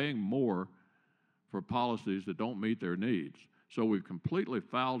want. They're paying more for policies that don't meet their needs. So we've completely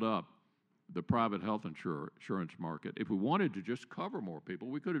fouled up the private health insurance market. If we wanted to just cover more people,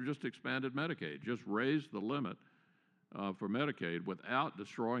 we could have just expanded Medicaid, just raised the limit for Medicaid without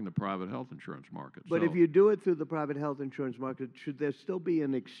destroying the private health insurance market. But if you do it through the private health insurance market, should there still be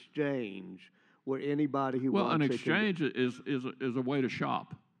an exchange where anybody who wants an exchange is a way to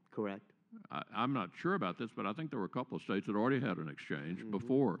shop. Correct. I'm not sure about this, but I think there were a couple of states that already had an exchange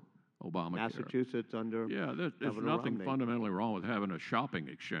before Obamacare. Massachusetts under there's nothing Romney. fundamentally wrong with having a shopping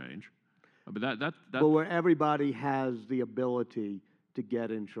exchange. But but where everybody has the ability to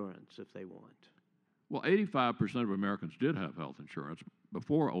get insurance if they want. Well, 85% of Americans did have health insurance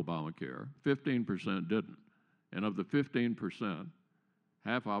before Obamacare. 15% didn't. And of the 15%,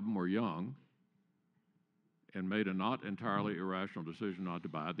 half of them were young, and made a not entirely irrational decision not to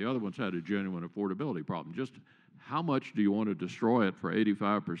buy it. The other ones had a genuine affordability problem. Just how much do you want to destroy it for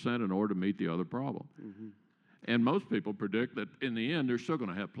 85% in order to meet the other problem? Mm-hmm. And most people predict that in the end, they're still going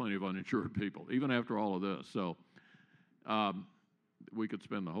to have plenty of uninsured people, even after all of this. So we could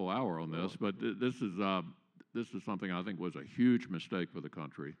spend the whole hour on this, but this is something I think was a huge mistake for the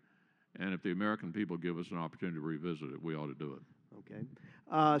country. And if the American people give us an opportunity to revisit it, we ought to do it. Okay.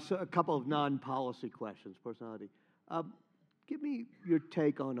 So a couple of non-policy questions, personality. Give me your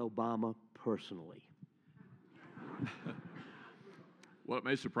take on Obama personally. Well, it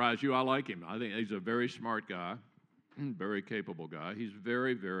may surprise you. I like him. I think he's a very smart guy, very capable guy. He's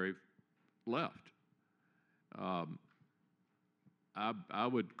very, very left. I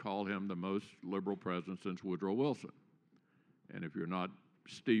would call him the most liberal president since Woodrow Wilson. And if you're not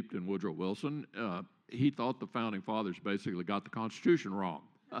steeped in Woodrow Wilson, he thought the Founding Fathers basically got the Constitution wrong.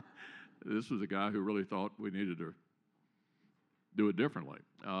 This was a guy who really thought we needed to do it differently.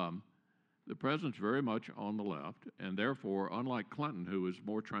 The president's very much on the left, and therefore, unlike Clinton, who is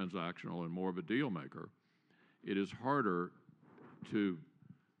more transactional and more of a deal maker, it is harder to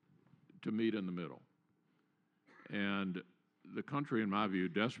meet in the middle. And the country, in my view,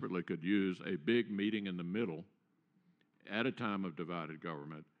 desperately could use a big meeting in the middle at a time of divided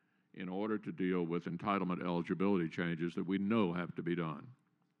government in order to deal with entitlement eligibility changes that we know have to be done.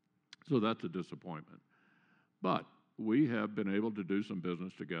 So that's a disappointment. But we have been able to do some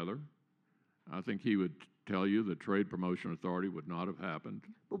business together. I think he would tell you the Trade Promotion Authority would not have happened.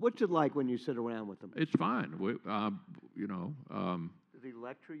 But what's it like when you sit around with him? It's fine. Does he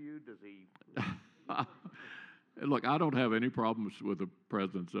lecture you? Does he? Look, I don't have any problems with the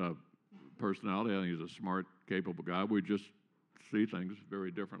president's personality. I think he's a smart, capable guy. We just see things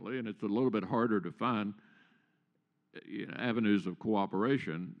very differently, and it's a little bit harder to find avenues of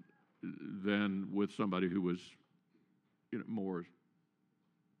cooperation than with somebody who was more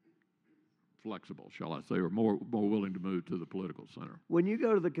flexible, shall I say, or more willing to move to the political center. When you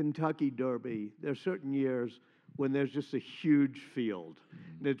go to the Kentucky Derby, there are certain years when there's just a huge field,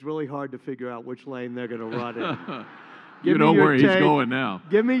 and it's really hard to figure out which lane they're going to run in. You know where he's going now.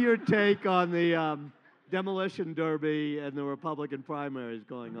 Give me your take on the demolition derby and the Republican primaries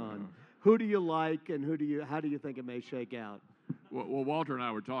going on. Who do you like, and how do you think it may shake out? Well, Walter and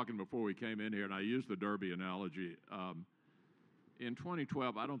I were talking before we came in here, and I used the Derby analogy. In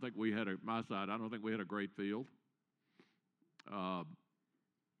 2012, I don't think we had a great field.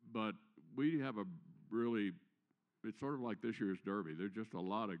 But we have it's sort of like this year's Derby. There's just a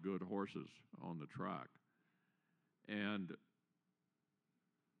lot of good horses on the track. And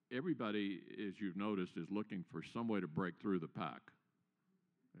everybody, as you've noticed, is looking for some way to break through the pack.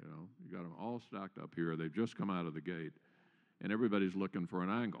 You got them all stacked up here. They've just come out of the gate. And everybody's looking for an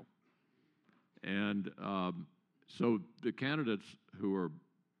angle. And so the candidates who are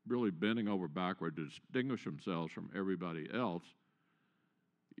really bending over backward to distinguish themselves from everybody else,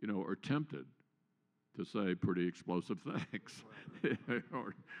 are tempted to say pretty explosive things.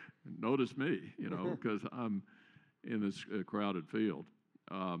 Or notice me, because I'm in this crowded field.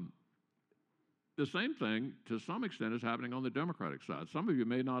 The same thing, to some extent, is happening on the Democratic side. Some of you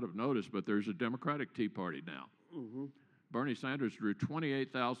may not have noticed, but there's a Democratic Tea Party now. Mm-hmm. Bernie Sanders drew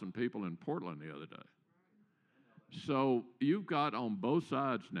 28,000 people in Portland the other day. So you've got on both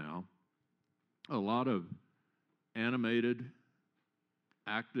sides now a lot of animated,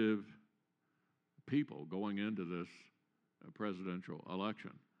 active people going into this presidential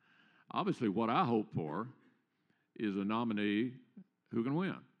election. Obviously, what I hope for is a nominee who can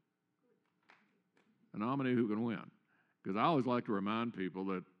win. A nominee who can win. Because I always like to remind people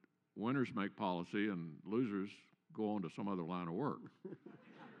that winners make policy and losers go on to some other line of work.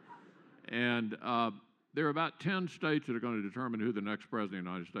 And there are about 10 states that are going to determine who the next president of the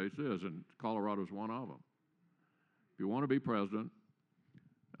United States is, and Colorado is one of them. If you want to be president,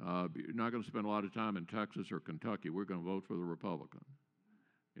 you're not going to spend a lot of time in Texas or Kentucky. We're going to vote for the Republican.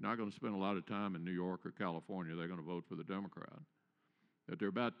 You're not going to spend a lot of time in New York or California. They're going to vote for the Democrat. But there are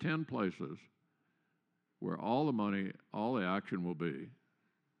about 10 places where all the money, all the action will be.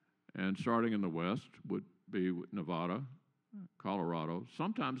 And starting in the West would be Nevada, Colorado.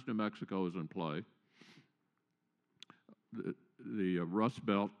 Sometimes New Mexico is in play. The Rust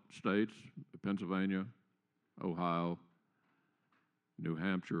Belt states, Pennsylvania, Ohio, New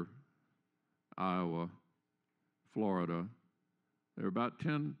Hampshire, Iowa, Florida. There are about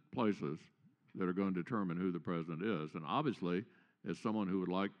 10 places that are going to determine who the president is. And obviously, as someone who would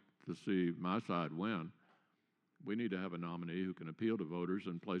like to see my side win, we need to have a nominee who can appeal to voters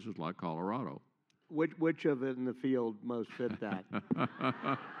in places like Colorado. Which of it in the field most fit that?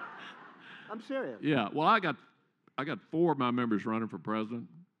 I'm serious. Yeah, well, I got 4 of my members running for president,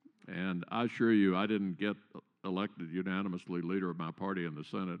 and I assure you I didn't get elected unanimously leader of my party in the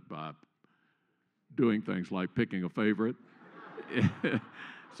Senate by doing things like picking a favorite.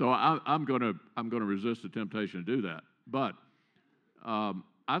 So I'm going to resist the temptation to do that. But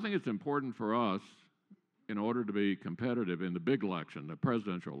I think it's important for us, in order to be competitive in the big election, the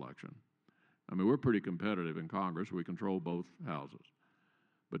presidential election. I mean, we're pretty competitive in Congress. We control both houses.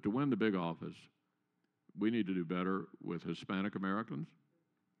 But to win the big office, we need to do better with Hispanic Americans.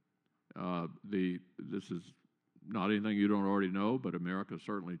 This is not anything you don't already know, but America is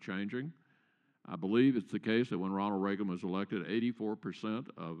certainly changing. I believe it's the case that when Ronald Reagan was elected, 84%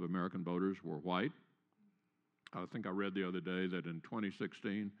 of American voters were white. I think I read the other day that in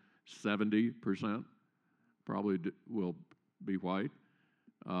 2016, 70% probably will be white.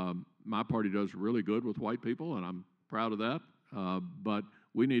 My party does really good with white people, and I'm proud of that. But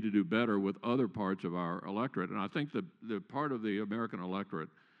we need to do better with other parts of our electorate. And I think the part of the American electorate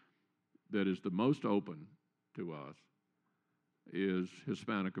that is the most open to us is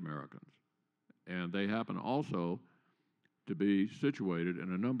Hispanic Americans. And they happen also to be situated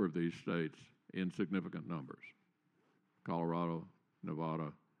in a number of these states in significant numbers. Colorado,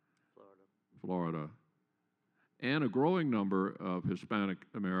 Nevada, Florida, and a growing number of Hispanic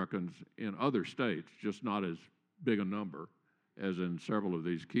Americans in other states, just not as big a number as in several of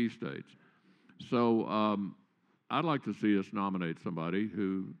these key states. So I'd like to see us nominate somebody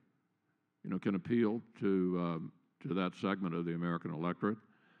who, can appeal to that segment of the American electorate.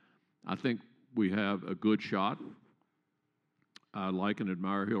 I think we have a good shot. I like and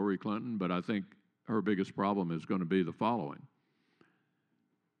admire Hillary Clinton, but I think her biggest problem is going to be the following.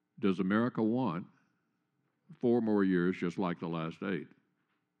 Does America want 4 more years just like the last 8?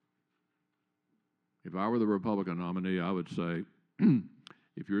 If I were the Republican nominee, I would say,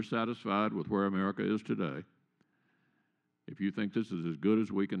 if you're satisfied with where America is today, if you think this is as good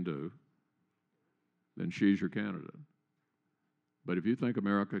as we can do, then she's your candidate. But if you think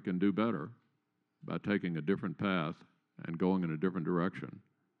America can do better by taking a different path and going in a different direction,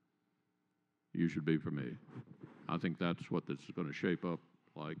 you should be for me. I think that's what this is going to shape up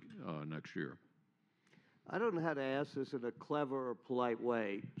like next year. I don't know how to ask this in a clever or polite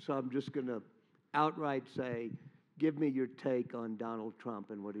way, so I'm just going to outright say, give me your take on Donald Trump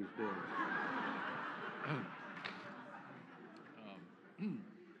and what he's doing.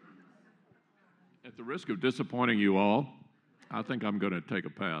 At the risk of disappointing you all, I think I'm going to take a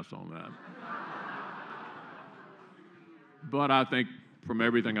pass on that. But I think from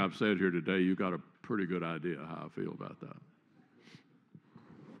everything I've said here today, you got a pretty good idea how I feel about that.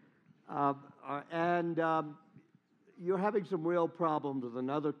 You're having some real problems with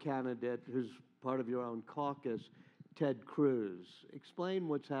another candidate who's part of your own caucus, Ted Cruz. Explain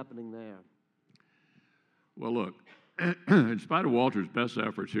what's happening there. Well, look, in spite of Walter's best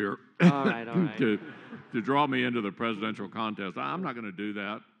efforts here all right. to draw me into the presidential contest, I'm not going to do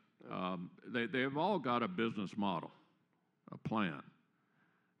that. They've all got a business model, a plan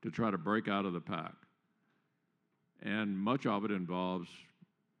to try to break out of the pack. And much of it involves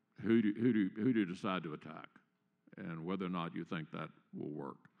who do you decide to attack and whether or not you think that will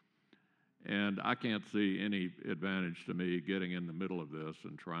work. And I can't see any advantage to me getting in the middle of this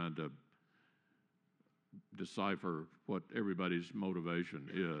and trying to decipher what everybody's motivation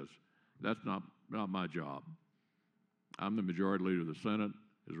is. That's not my job. I'm the majority leader of the Senate.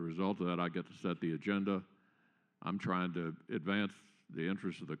 As a result of that, I get to set the agenda. I'm trying to advance the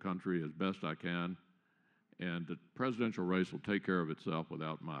interests of the country as best I can, and the presidential race will take care of itself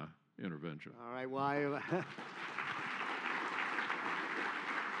without my intervention. All right, well,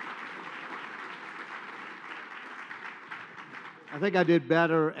 I think I did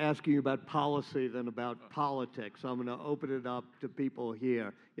better asking you about policy than about politics. So I'm going to open it up to people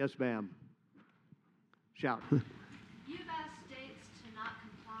here. Yes, ma'am. Shout. You've asked states to not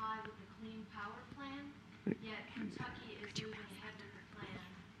comply with the Clean Power Plan, yet Kentucky is moving ahead with the plan.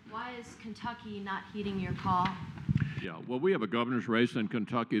 Why is Kentucky not heeding your call? Yeah, well, we have a governor's race in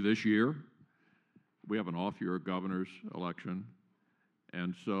Kentucky this year. We have an off-year governor's election,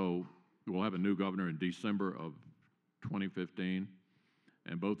 and so we'll have a new governor in December of 2015,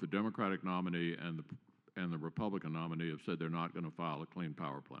 and both the Democratic nominee and the Republican nominee have said they're not going to file a Clean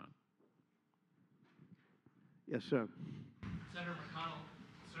Power Plan. Yes, sir. Senator McConnell,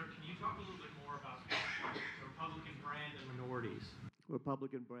 sir, can you talk a little bit more about the Republican brand and minorities?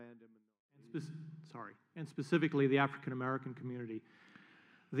 Republican brand and And specifically the African American community.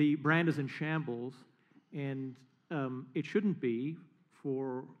 The brand is in shambles, and it shouldn't be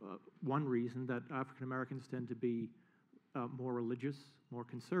for one reason, that African Americans tend to be more religious, more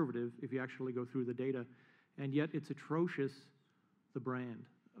conservative, if you actually go through the data, and yet it's atrocious, the brand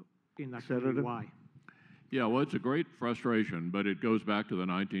in that community. Senator? Why? Yeah, well, it's a great frustration, but it goes back to the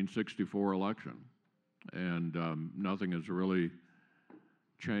 1964 election, and nothing has really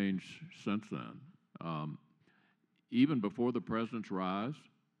changed since then. Even before the president's rise,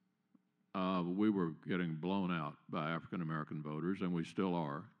 we were getting blown out by African American voters, and we still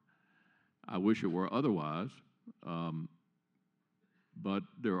are. I wish it were otherwise, but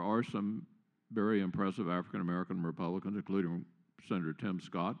there are some very impressive African American Republicans, including Senator Tim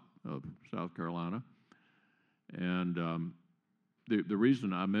Scott of South Carolina. And the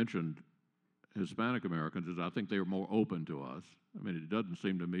reason I mentioned Hispanic Americans is I think they are more open to us. I mean, it doesn't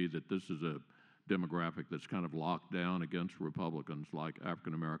seem to me that this is a demographic that's kind of locked down against Republicans like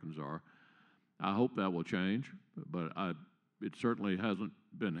African Americans are. I hope that will change, but it certainly hasn't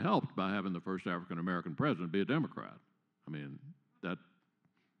been helped by having the first African American president be a Democrat. I mean, that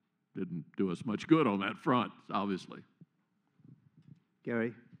didn't do us much good on that front, obviously.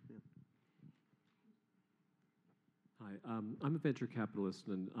 Gary? Hi, I'm a venture capitalist,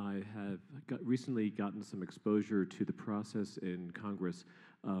 and I have recently gotten some exposure to the process in Congress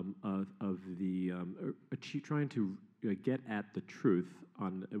trying to get at the truth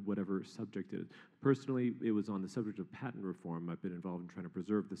on whatever subject it is. Personally, it was on the subject of patent reform. I've been involved in trying to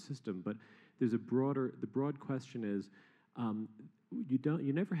preserve the system, but there's the broad question is,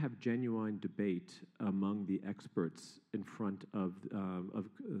 you never have genuine debate among the experts in front of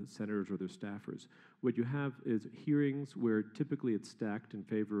senators or their staffers. What you have is hearings where typically it's stacked in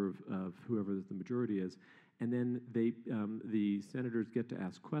favor of whoever the majority is, and then the senators get to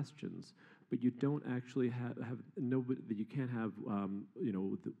ask questions, but you don't actually have nobody. You can't have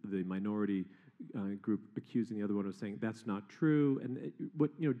the minority group accusing the other one of saying that's not true. And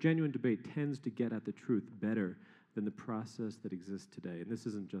genuine debate tends to get at the truth better than the process that exists today. And this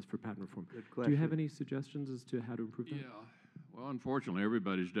isn't just for patent reform. Good question. Do you have any suggestions as to how to improve that? Yeah. Well, unfortunately,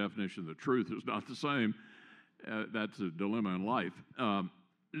 everybody's definition of the truth is not the same. That's a dilemma in life.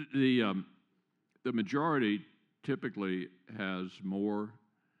 The majority typically has more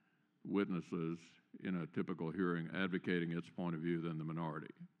witnesses in a typical hearing advocating its point of view than the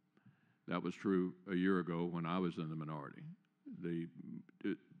minority. That was true a year ago when I was in the minority. The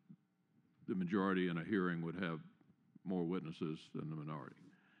majority in a hearing would have more witnesses than the minority.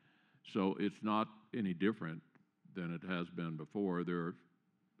 So it's not any different than it has been before. There are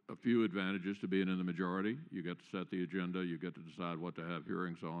a few advantages to being in the majority. You get to set the agenda, you get to decide what to have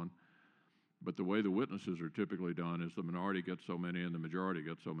hearings on. But the way the witnesses are typically done is the minority gets so many and the majority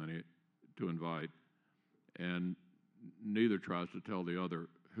gets so many to invite, and neither tries to tell the other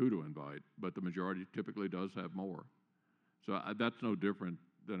who to invite, but the majority typically does have more. So that's no different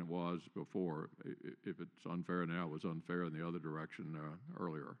than it was before. If it's unfair now, it was unfair in the other direction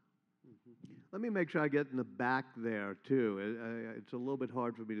earlier. Mm-hmm. Let me make sure I get in the back there, too. It's a little bit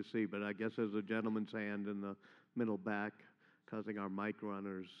hard for me to see, but I guess there's a gentleman's hand in the middle back causing our mic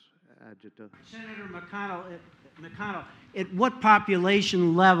runners agita. Senator McConnell, at what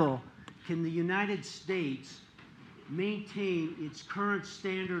population level can the United States maintain its current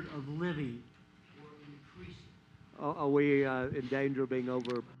standard of living or increase it? Are we in danger of being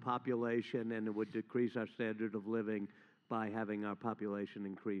overpopulation, and it would decrease our standard of living by having our population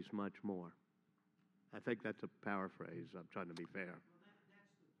increase much more? I think that's a paraphrase. I'm trying to be fair. Well, that's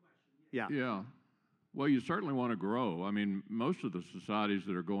the question. Yeah. Yeah. Well, you certainly want to grow. I mean, most of the societies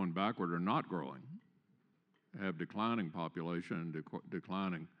that are going backward are not growing, have declining population,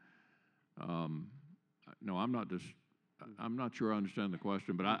 declining. No, I'm not sure I understand the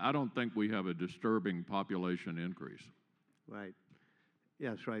question, but I don't think we have a disturbing population increase. Right.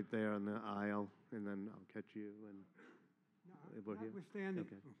 Yes, right there on the aisle, and then I'll catch you.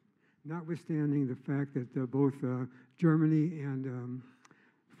 Notwithstanding the fact that both Germany and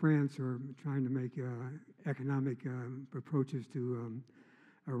France are trying to make economic approaches to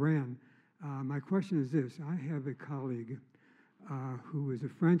Iran, my question is this. I have a colleague who is a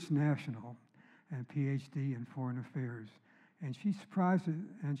French national and PhD in foreign affairs, and she's surprised,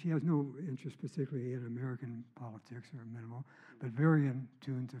 and she has no interest particularly in American politics, or minimal, but very in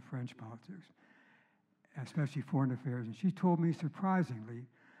tune to French politics, especially foreign affairs. And she told me, surprisingly,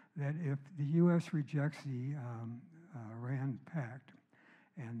 that if the U.S. rejects the Iran Pact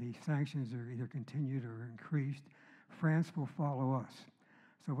and the sanctions are either continued or increased, France will follow us.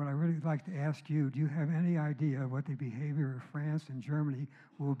 So what I really like to ask you, do you have any idea what the behavior of France and Germany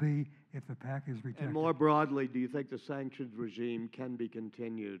will be if the pact is rejected? And more broadly, do you think the sanctions regime can be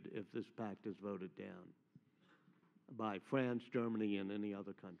continued if this pact is voted down by France, Germany, and any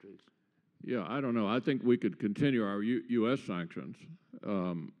other countries? Yeah, I don't know. I think we could continue our U.S. sanctions,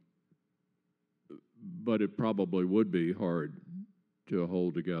 but it probably would be hard to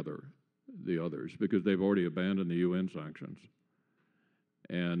hold together the others because they've already abandoned the UN sanctions.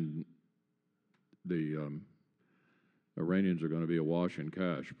 And the Iranians are going to be awash in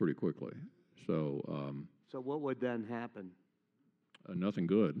cash pretty quickly. So, So what would then happen? nothing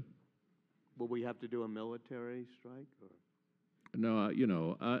good. Will we have to do a military strike? Or? No, you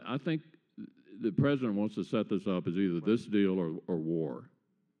know, I think the president wants to set this up as either this deal or war.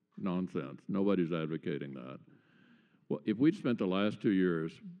 Nonsense. Nobody's advocating that. Well, if we'd spent the last 2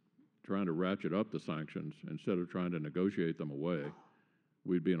 years trying to ratchet up the sanctions instead of trying to negotiate them away,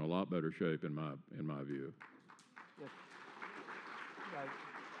 we'd be in a lot better shape, in my view. Yes. Right.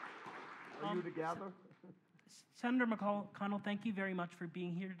 Are you together? Senator McConnell, thank you very much for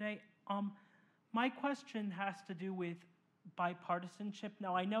being here today. My question has to do with bipartisanship.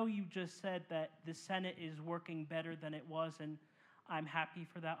 Now, I know you just said that the Senate is working better than it was, and I'm happy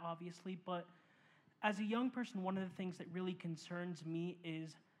for that, obviously. But as a young person, one of the things that really concerns me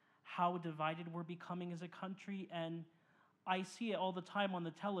is how divided we're becoming as a country. And I see it all the time on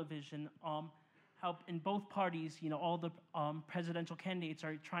the television, how in both parties, you know, all the presidential candidates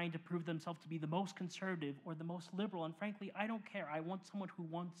are trying to prove themselves to be the most conservative or the most liberal. And frankly, I don't care. I want someone who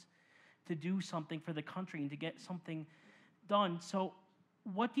wants to do something for the country and to get something done. So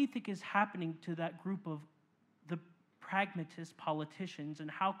what do you think is happening to that group of the pragmatist politicians,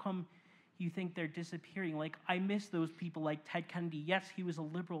 and how come you think they're disappearing? Like, I miss those people like Ted Kennedy. Yes, he was a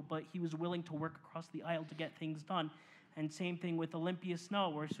liberal, but he was willing to work across the aisle to get things done. And same thing with Olympia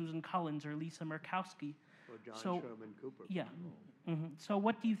Snowe or Susan Collins or Lisa Murkowski. Or John Sherman Cooper. Yeah. Mm-hmm. So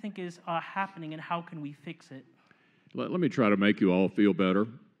what do you think is happening, and how can we fix it? Let me try to make you all feel better.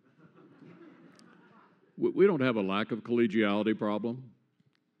 We don't have a lack of collegiality problem.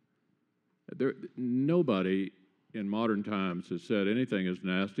 Nobody in modern times has said anything as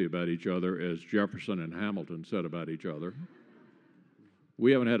nasty about each other as Jefferson and Hamilton said about each other.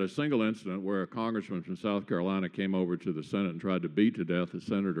 We haven't had a single incident where a congressman from South Carolina came over to the Senate and tried to beat to death a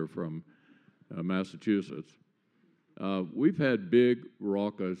senator from Massachusetts. We've had big,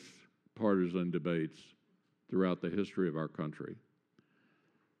 raucous, partisan debates throughout the history of our country.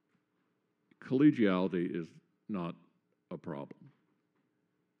 Collegiality is not a problem.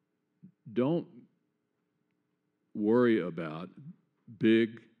 Don't worry about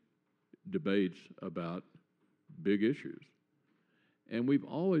big debates about big issues. And we've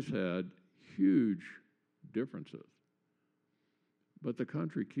always had huge differences. But the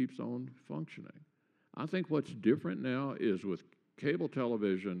country keeps on functioning. I think what's different now is with cable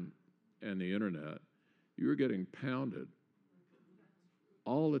television and the internet, you're getting pounded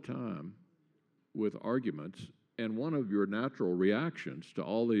all the time with arguments, and one of your natural reactions to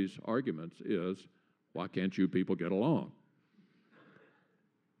all these arguments is, why can't you people get along?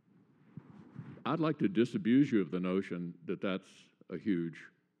 I'd like to disabuse you of the notion that that's a huge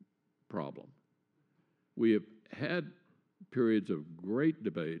problem. We have had periods of great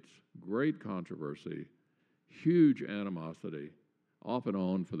debates, great controversy, huge animosity, off and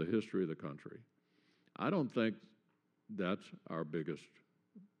on for the history of the country. I don't think that's our biggest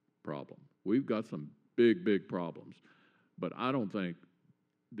problem. We've got some big, big problems, but I don't think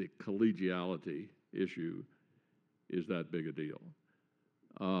the collegiality issue is that big a deal.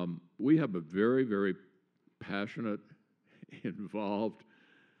 We have a very, very passionate, involved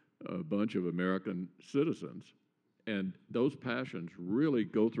bunch of American citizens, and those passions really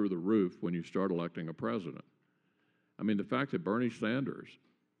go through the roof when you start electing a president. I mean, the fact that Bernie Sanders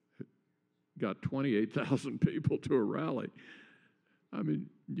got 28,000 people to a rally, I mean,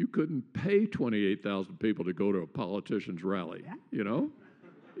 you couldn't pay 28,000 people to go to a politician's rally, you know?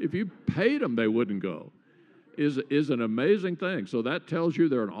 If you paid them, they wouldn't go, is an amazing thing. So that tells you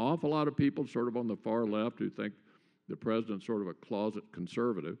there are an awful lot of people sort of on the far left who think the president's sort of a closet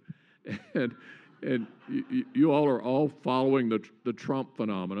conservative. And you all are all following the Trump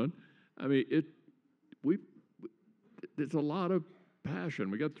phenomenon. I mean, there's a lot of passion.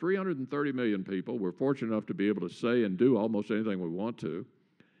 We got 330 million people. We're fortunate enough to be able to say and do almost anything we want to.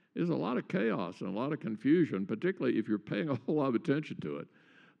 There's a lot of chaos and a lot of confusion, particularly if you're paying a whole lot of attention to it.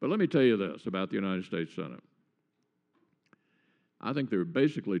 But let me tell you this about the United States Senate. I think there are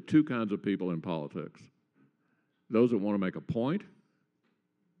basically two kinds of people in politics: those that want to make a point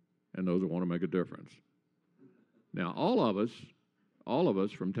and those that want to make a difference. Now, all of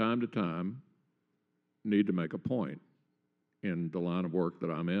us from time to time need to make a point in the line of work that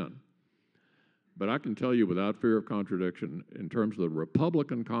I'm in. But I can tell you without fear of contradiction, in terms of the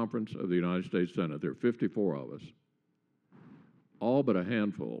Republican Conference of the United States Senate, there are 54 of us. All but a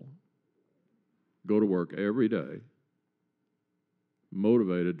handful go to work every day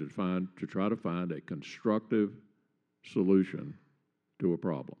motivated to try to find a constructive solution to a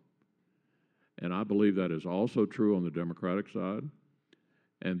problem. And I believe that is also true on the Democratic side.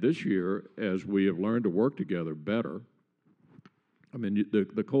 And this year, as we have learned to work together better, I mean,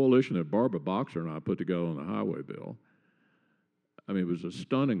 the coalition that Barbara Boxer and I put together on the highway bill, I mean, it was a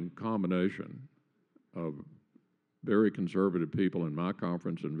stunning combination of very conservative people in my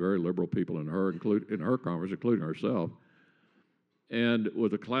conference and very liberal people in her conference, including herself, and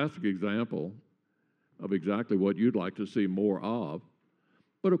was a classic example of exactly what you'd like to see more of.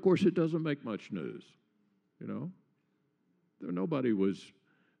 But of course, it doesn't make much news, you know? Nobody was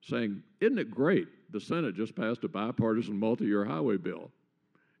saying, isn't it great? The Senate just passed a bipartisan multi-year highway bill.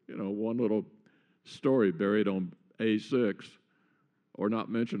 You know, one little story buried on A6 or not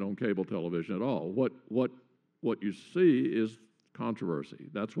mentioned on cable television at all. What you see is controversy.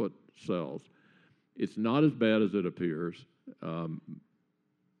 That's what sells. It's not as bad as it appears. Some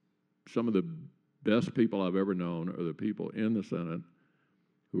of the best people I've ever known are the people in the Senate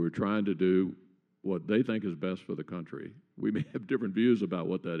who are trying to do what they think is best for the country. We may have different views about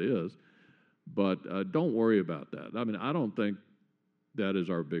what that is, but don't worry about that. I mean, I don't think that is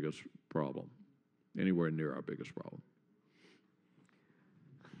our biggest problem, anywhere near our biggest problem.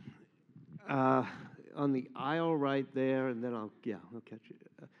 On the aisle right there, and then I'll catch you.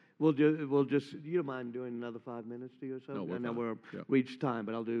 We'll just, you don't mind doing another 5 minutes to yourself? No, we're I know fine. we're Yep. reached time,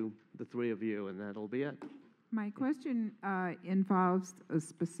 but I'll do the three of you, and that'll be it. My question involves a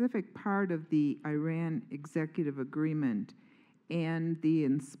specific part of the Iran executive agreement and the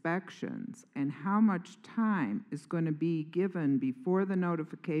inspections, and how much time is going to be given before the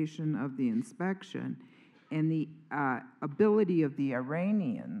notification of the inspection, and the ability of the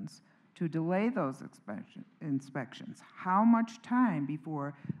Iranians to delay those inspections. How much time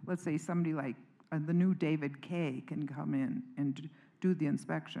before, let's say, somebody like the new David Kaye can come in and do the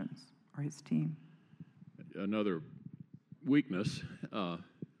inspections, or his team? Another weakness,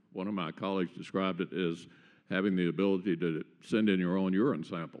 one of my colleagues described it as having the ability to send in your own urine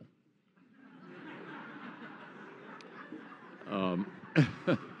sample.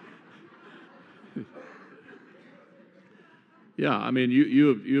 Yeah, I mean,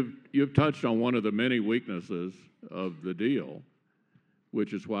 you've touched on one of the many weaknesses of the deal,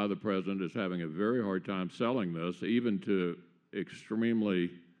 which is why the president is having a very hard time selling this, even to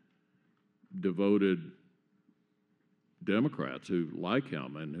extremely devoted Democrats who like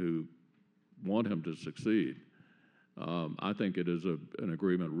him and who want him to succeed. I think it is an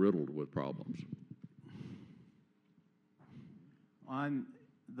agreement riddled with problems. On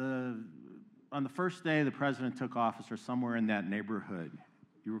the first day the president took office, or somewhere in that neighborhood,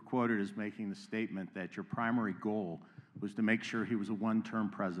 you were quoted as making the statement that your primary goal was to make sure he was a one-term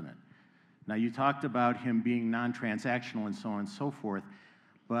president. Now, you talked about him being non-transactional and so on and so forth,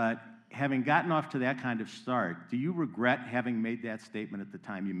 but having gotten off to that kind of start, do you regret having made that statement at the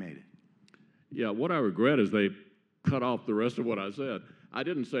time you made it? Yeah, what I regret is they cut off the rest of what I said. I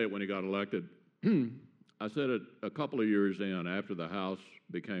didn't say it when he got elected. I said it a couple of years in, after the House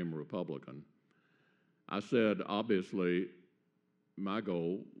became Republican. I said, obviously, my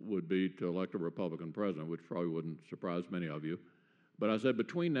goal would be to elect a Republican president, which probably wouldn't surprise many of you. But I said,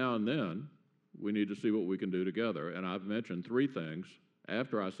 between now and then, we need to see what we can do together. And I've mentioned three things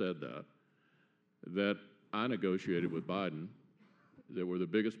after I said that I negotiated with Biden that were the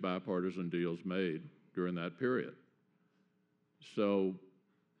biggest bipartisan deals made during that period. So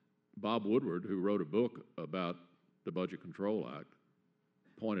Bob Woodward, who wrote a book about the Budget Control Act,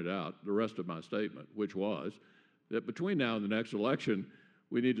 pointed out the rest of my statement, which was that between now and the next election,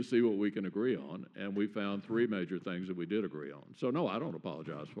 we need to see what we can agree on, and we found three major things that we did agree on. So no, I don't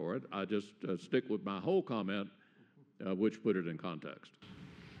apologize for it. I just stick with my whole comment, which put it in context.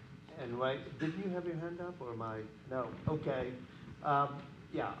 And did you have your hand up, or am I? No. Okay.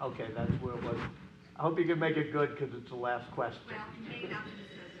 Yeah. Okay. That's where it was. I hope you can make it good, because it's the last question. Well, maybe not so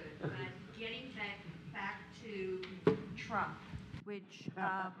good, but getting back to Trump, which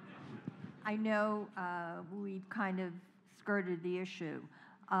I know we've kind of skirted the issue.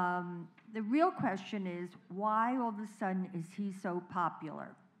 The real question is, why all of a sudden is he so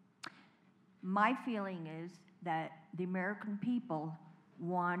popular? My feeling is that the American people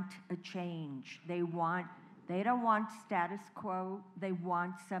want a change. They don't want status quo. They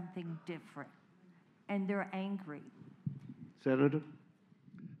want something different, and they're angry. Senator?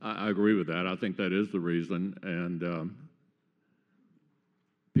 I agree with that. I think that is the reason, and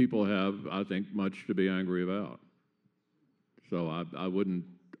people have, I think, much to be angry about. So I wouldn't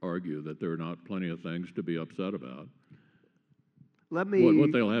argue that there are not plenty of things to be upset about. Let me...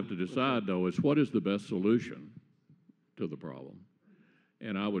 What they'll have to decide, though, is what is the best solution to the problem.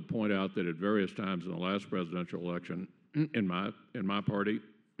 And I would point out that at various times in the last presidential election, in my party,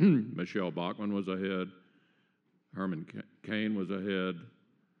 Michelle Bachmann was ahead, Herman Cain was ahead.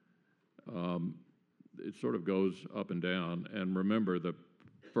 It sort of goes up and down. And remember, the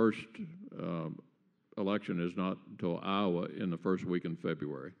first election is not until Iowa in the first week in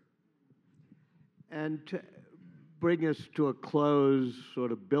February. And to bring us to a close,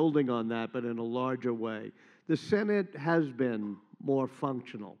 sort of building on that, but in a larger way, the Senate has been more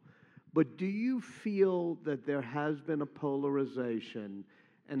functional. But do you feel that there has been a polarization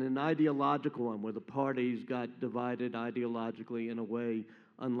and an ideological one where the parties got divided ideologically in a way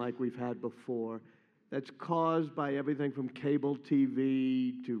unlike we've had before, that's caused by everything from cable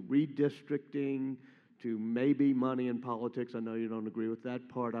TV to redistricting to maybe money in politics? I know you don't agree with that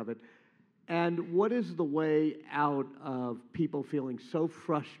part of it. And what is the way out of people feeling so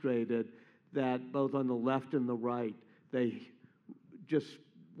frustrated that both on the left and the right, they just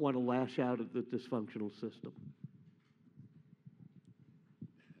want to lash out at the dysfunctional system?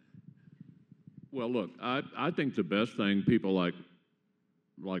 Well, look, I think the best thing people like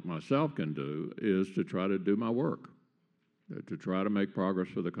myself can do is to try to do my work, to try to make progress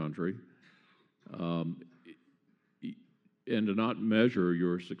for the country, and to not measure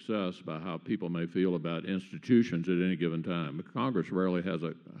your success by how people may feel about institutions at any given time. Congress rarely has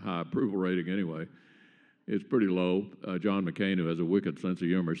a high approval rating anyway. It's pretty low. John McCain, who has a wicked sense of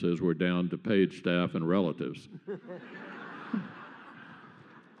humor, says we're down to paid staff and relatives.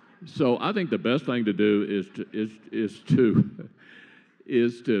 So I think the best thing to do is to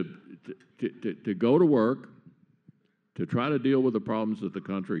go to work, to try to deal with the problems that the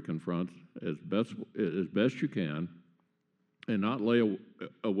country confronts as best you can, and not lay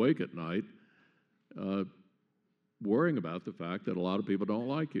awake at night worrying about the fact that a lot of people don't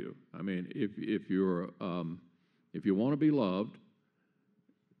like you. I mean, if you want to be loved,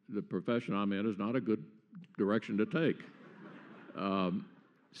 the profession I'm in is not a good direction to take.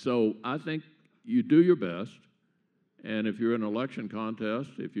 So I think you do your best, and if you're in an election contest,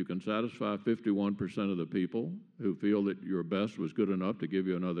 if you can satisfy 51% of the people who feel that your best was good enough to give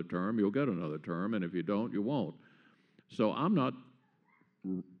you another term, you'll get another term, and if you don't, you won't. So I'm not,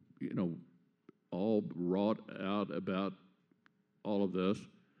 all wrought out about all of this.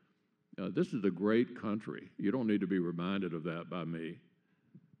 This is a great country. You don't need to be reminded of that by me.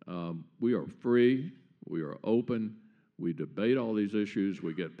 We are free. We are open. We debate all these issues.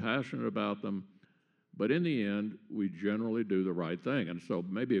 We get passionate about them. But in the end, we generally do the right thing. And so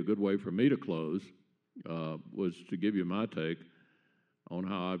maybe a good way for me to close was to give you my take on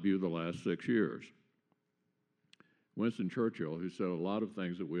how I view the last 6 years. Winston Churchill, who said a lot of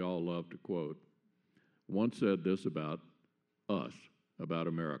things that we all love to quote, once said this about us, about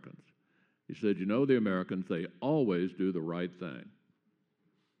Americans. He said, the Americans, they always do the right thing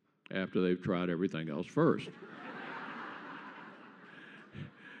after they've tried everything else first.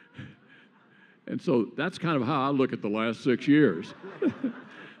 And so that's kind of how I look at the last 6 years.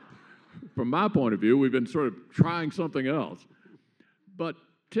 From my point of view, we've been sort of trying something else. But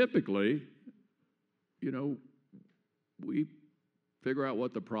typically, we figure out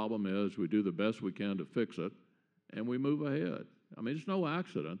what the problem is, we do the best we can to fix it, and we move ahead. I mean, it's no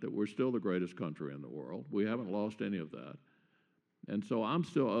accident that we're still the greatest country in the world. We haven't lost any of that. And so I'm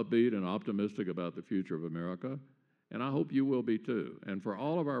still upbeat and optimistic about the future of America, and I hope you will be too. And for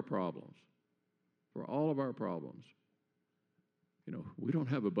all of our problems, we don't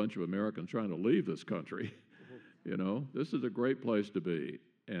have a bunch of Americans trying to leave this country. This is a great place to be.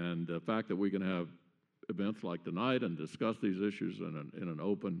 And the fact that we can have events like tonight and discuss these issues in an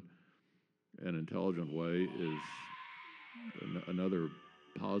open and intelligent way is another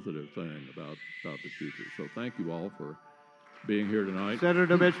positive thing about the future. So thank you all for being here tonight.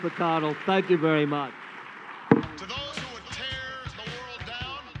 Senator Mitch McConnell, thank you very much. To those who would tear the world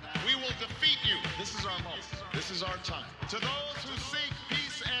down, we will defeat you. This is our moment. This is our time. To those who seek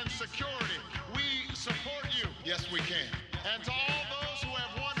peace and security, we support you. Yes, we can. And to all those who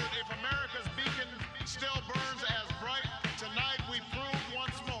have wondered if America's beacon still burns as bright, tonight we prove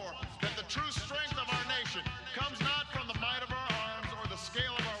once more that the true strength of our nation comes not from the might of our arms or the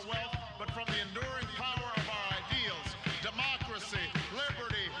scale of our wealth, but from the enduring power of our ideals, democracy,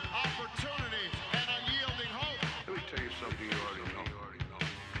 liberty, opportunity, and unyielding hope. Let me tell you something you already know.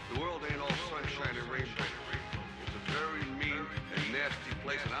 The world ain't all sunshine and rainbow. It's a very mean and nasty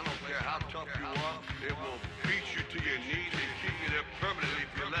place, and I don't care how tough you are, it will beat you to your knees and keep you there permanently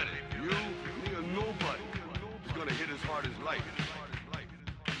if you let it. You, me, or nobody is gonna hit as hard as life.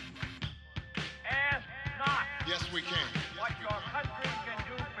 Ask not. Yes, we can. what your country can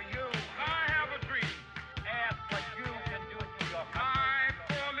do for you. I have a dream. Ask what you can do for your country. My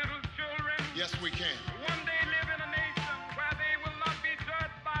poor little children. Yes, we can. One day live in a nation where they will not be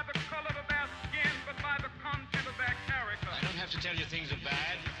judged by the color of their skin, but by the content of their character. I don't have to tell you things are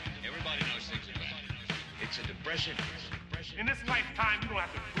bad. Everybody knows things are bad. It's a depression. In this lifetime, you don't have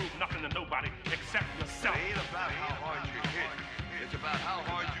to prove nothing to nobody except yourself. It ain't about how hard you hit. It's about how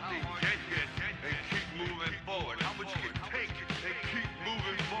hard you can get hit and keep moving forward. How much you can take and keep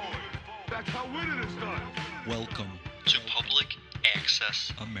moving forward. That's how winning is done. Welcome to Public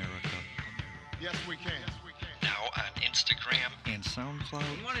Access America. Yes, we can. Now on Instagram and SoundCloud.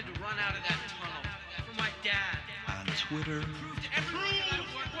 I wanted to run out of that tunnel for my dad. On Twitter. Prove to everyone that I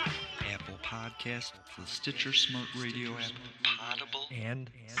work what? Apple Podcast, the Stitcher Smart Radio app, Potable, and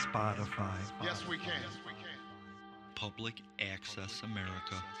Spotify. Yes, we can. Public Access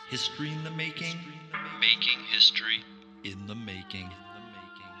America. History in the making. Making history in the making.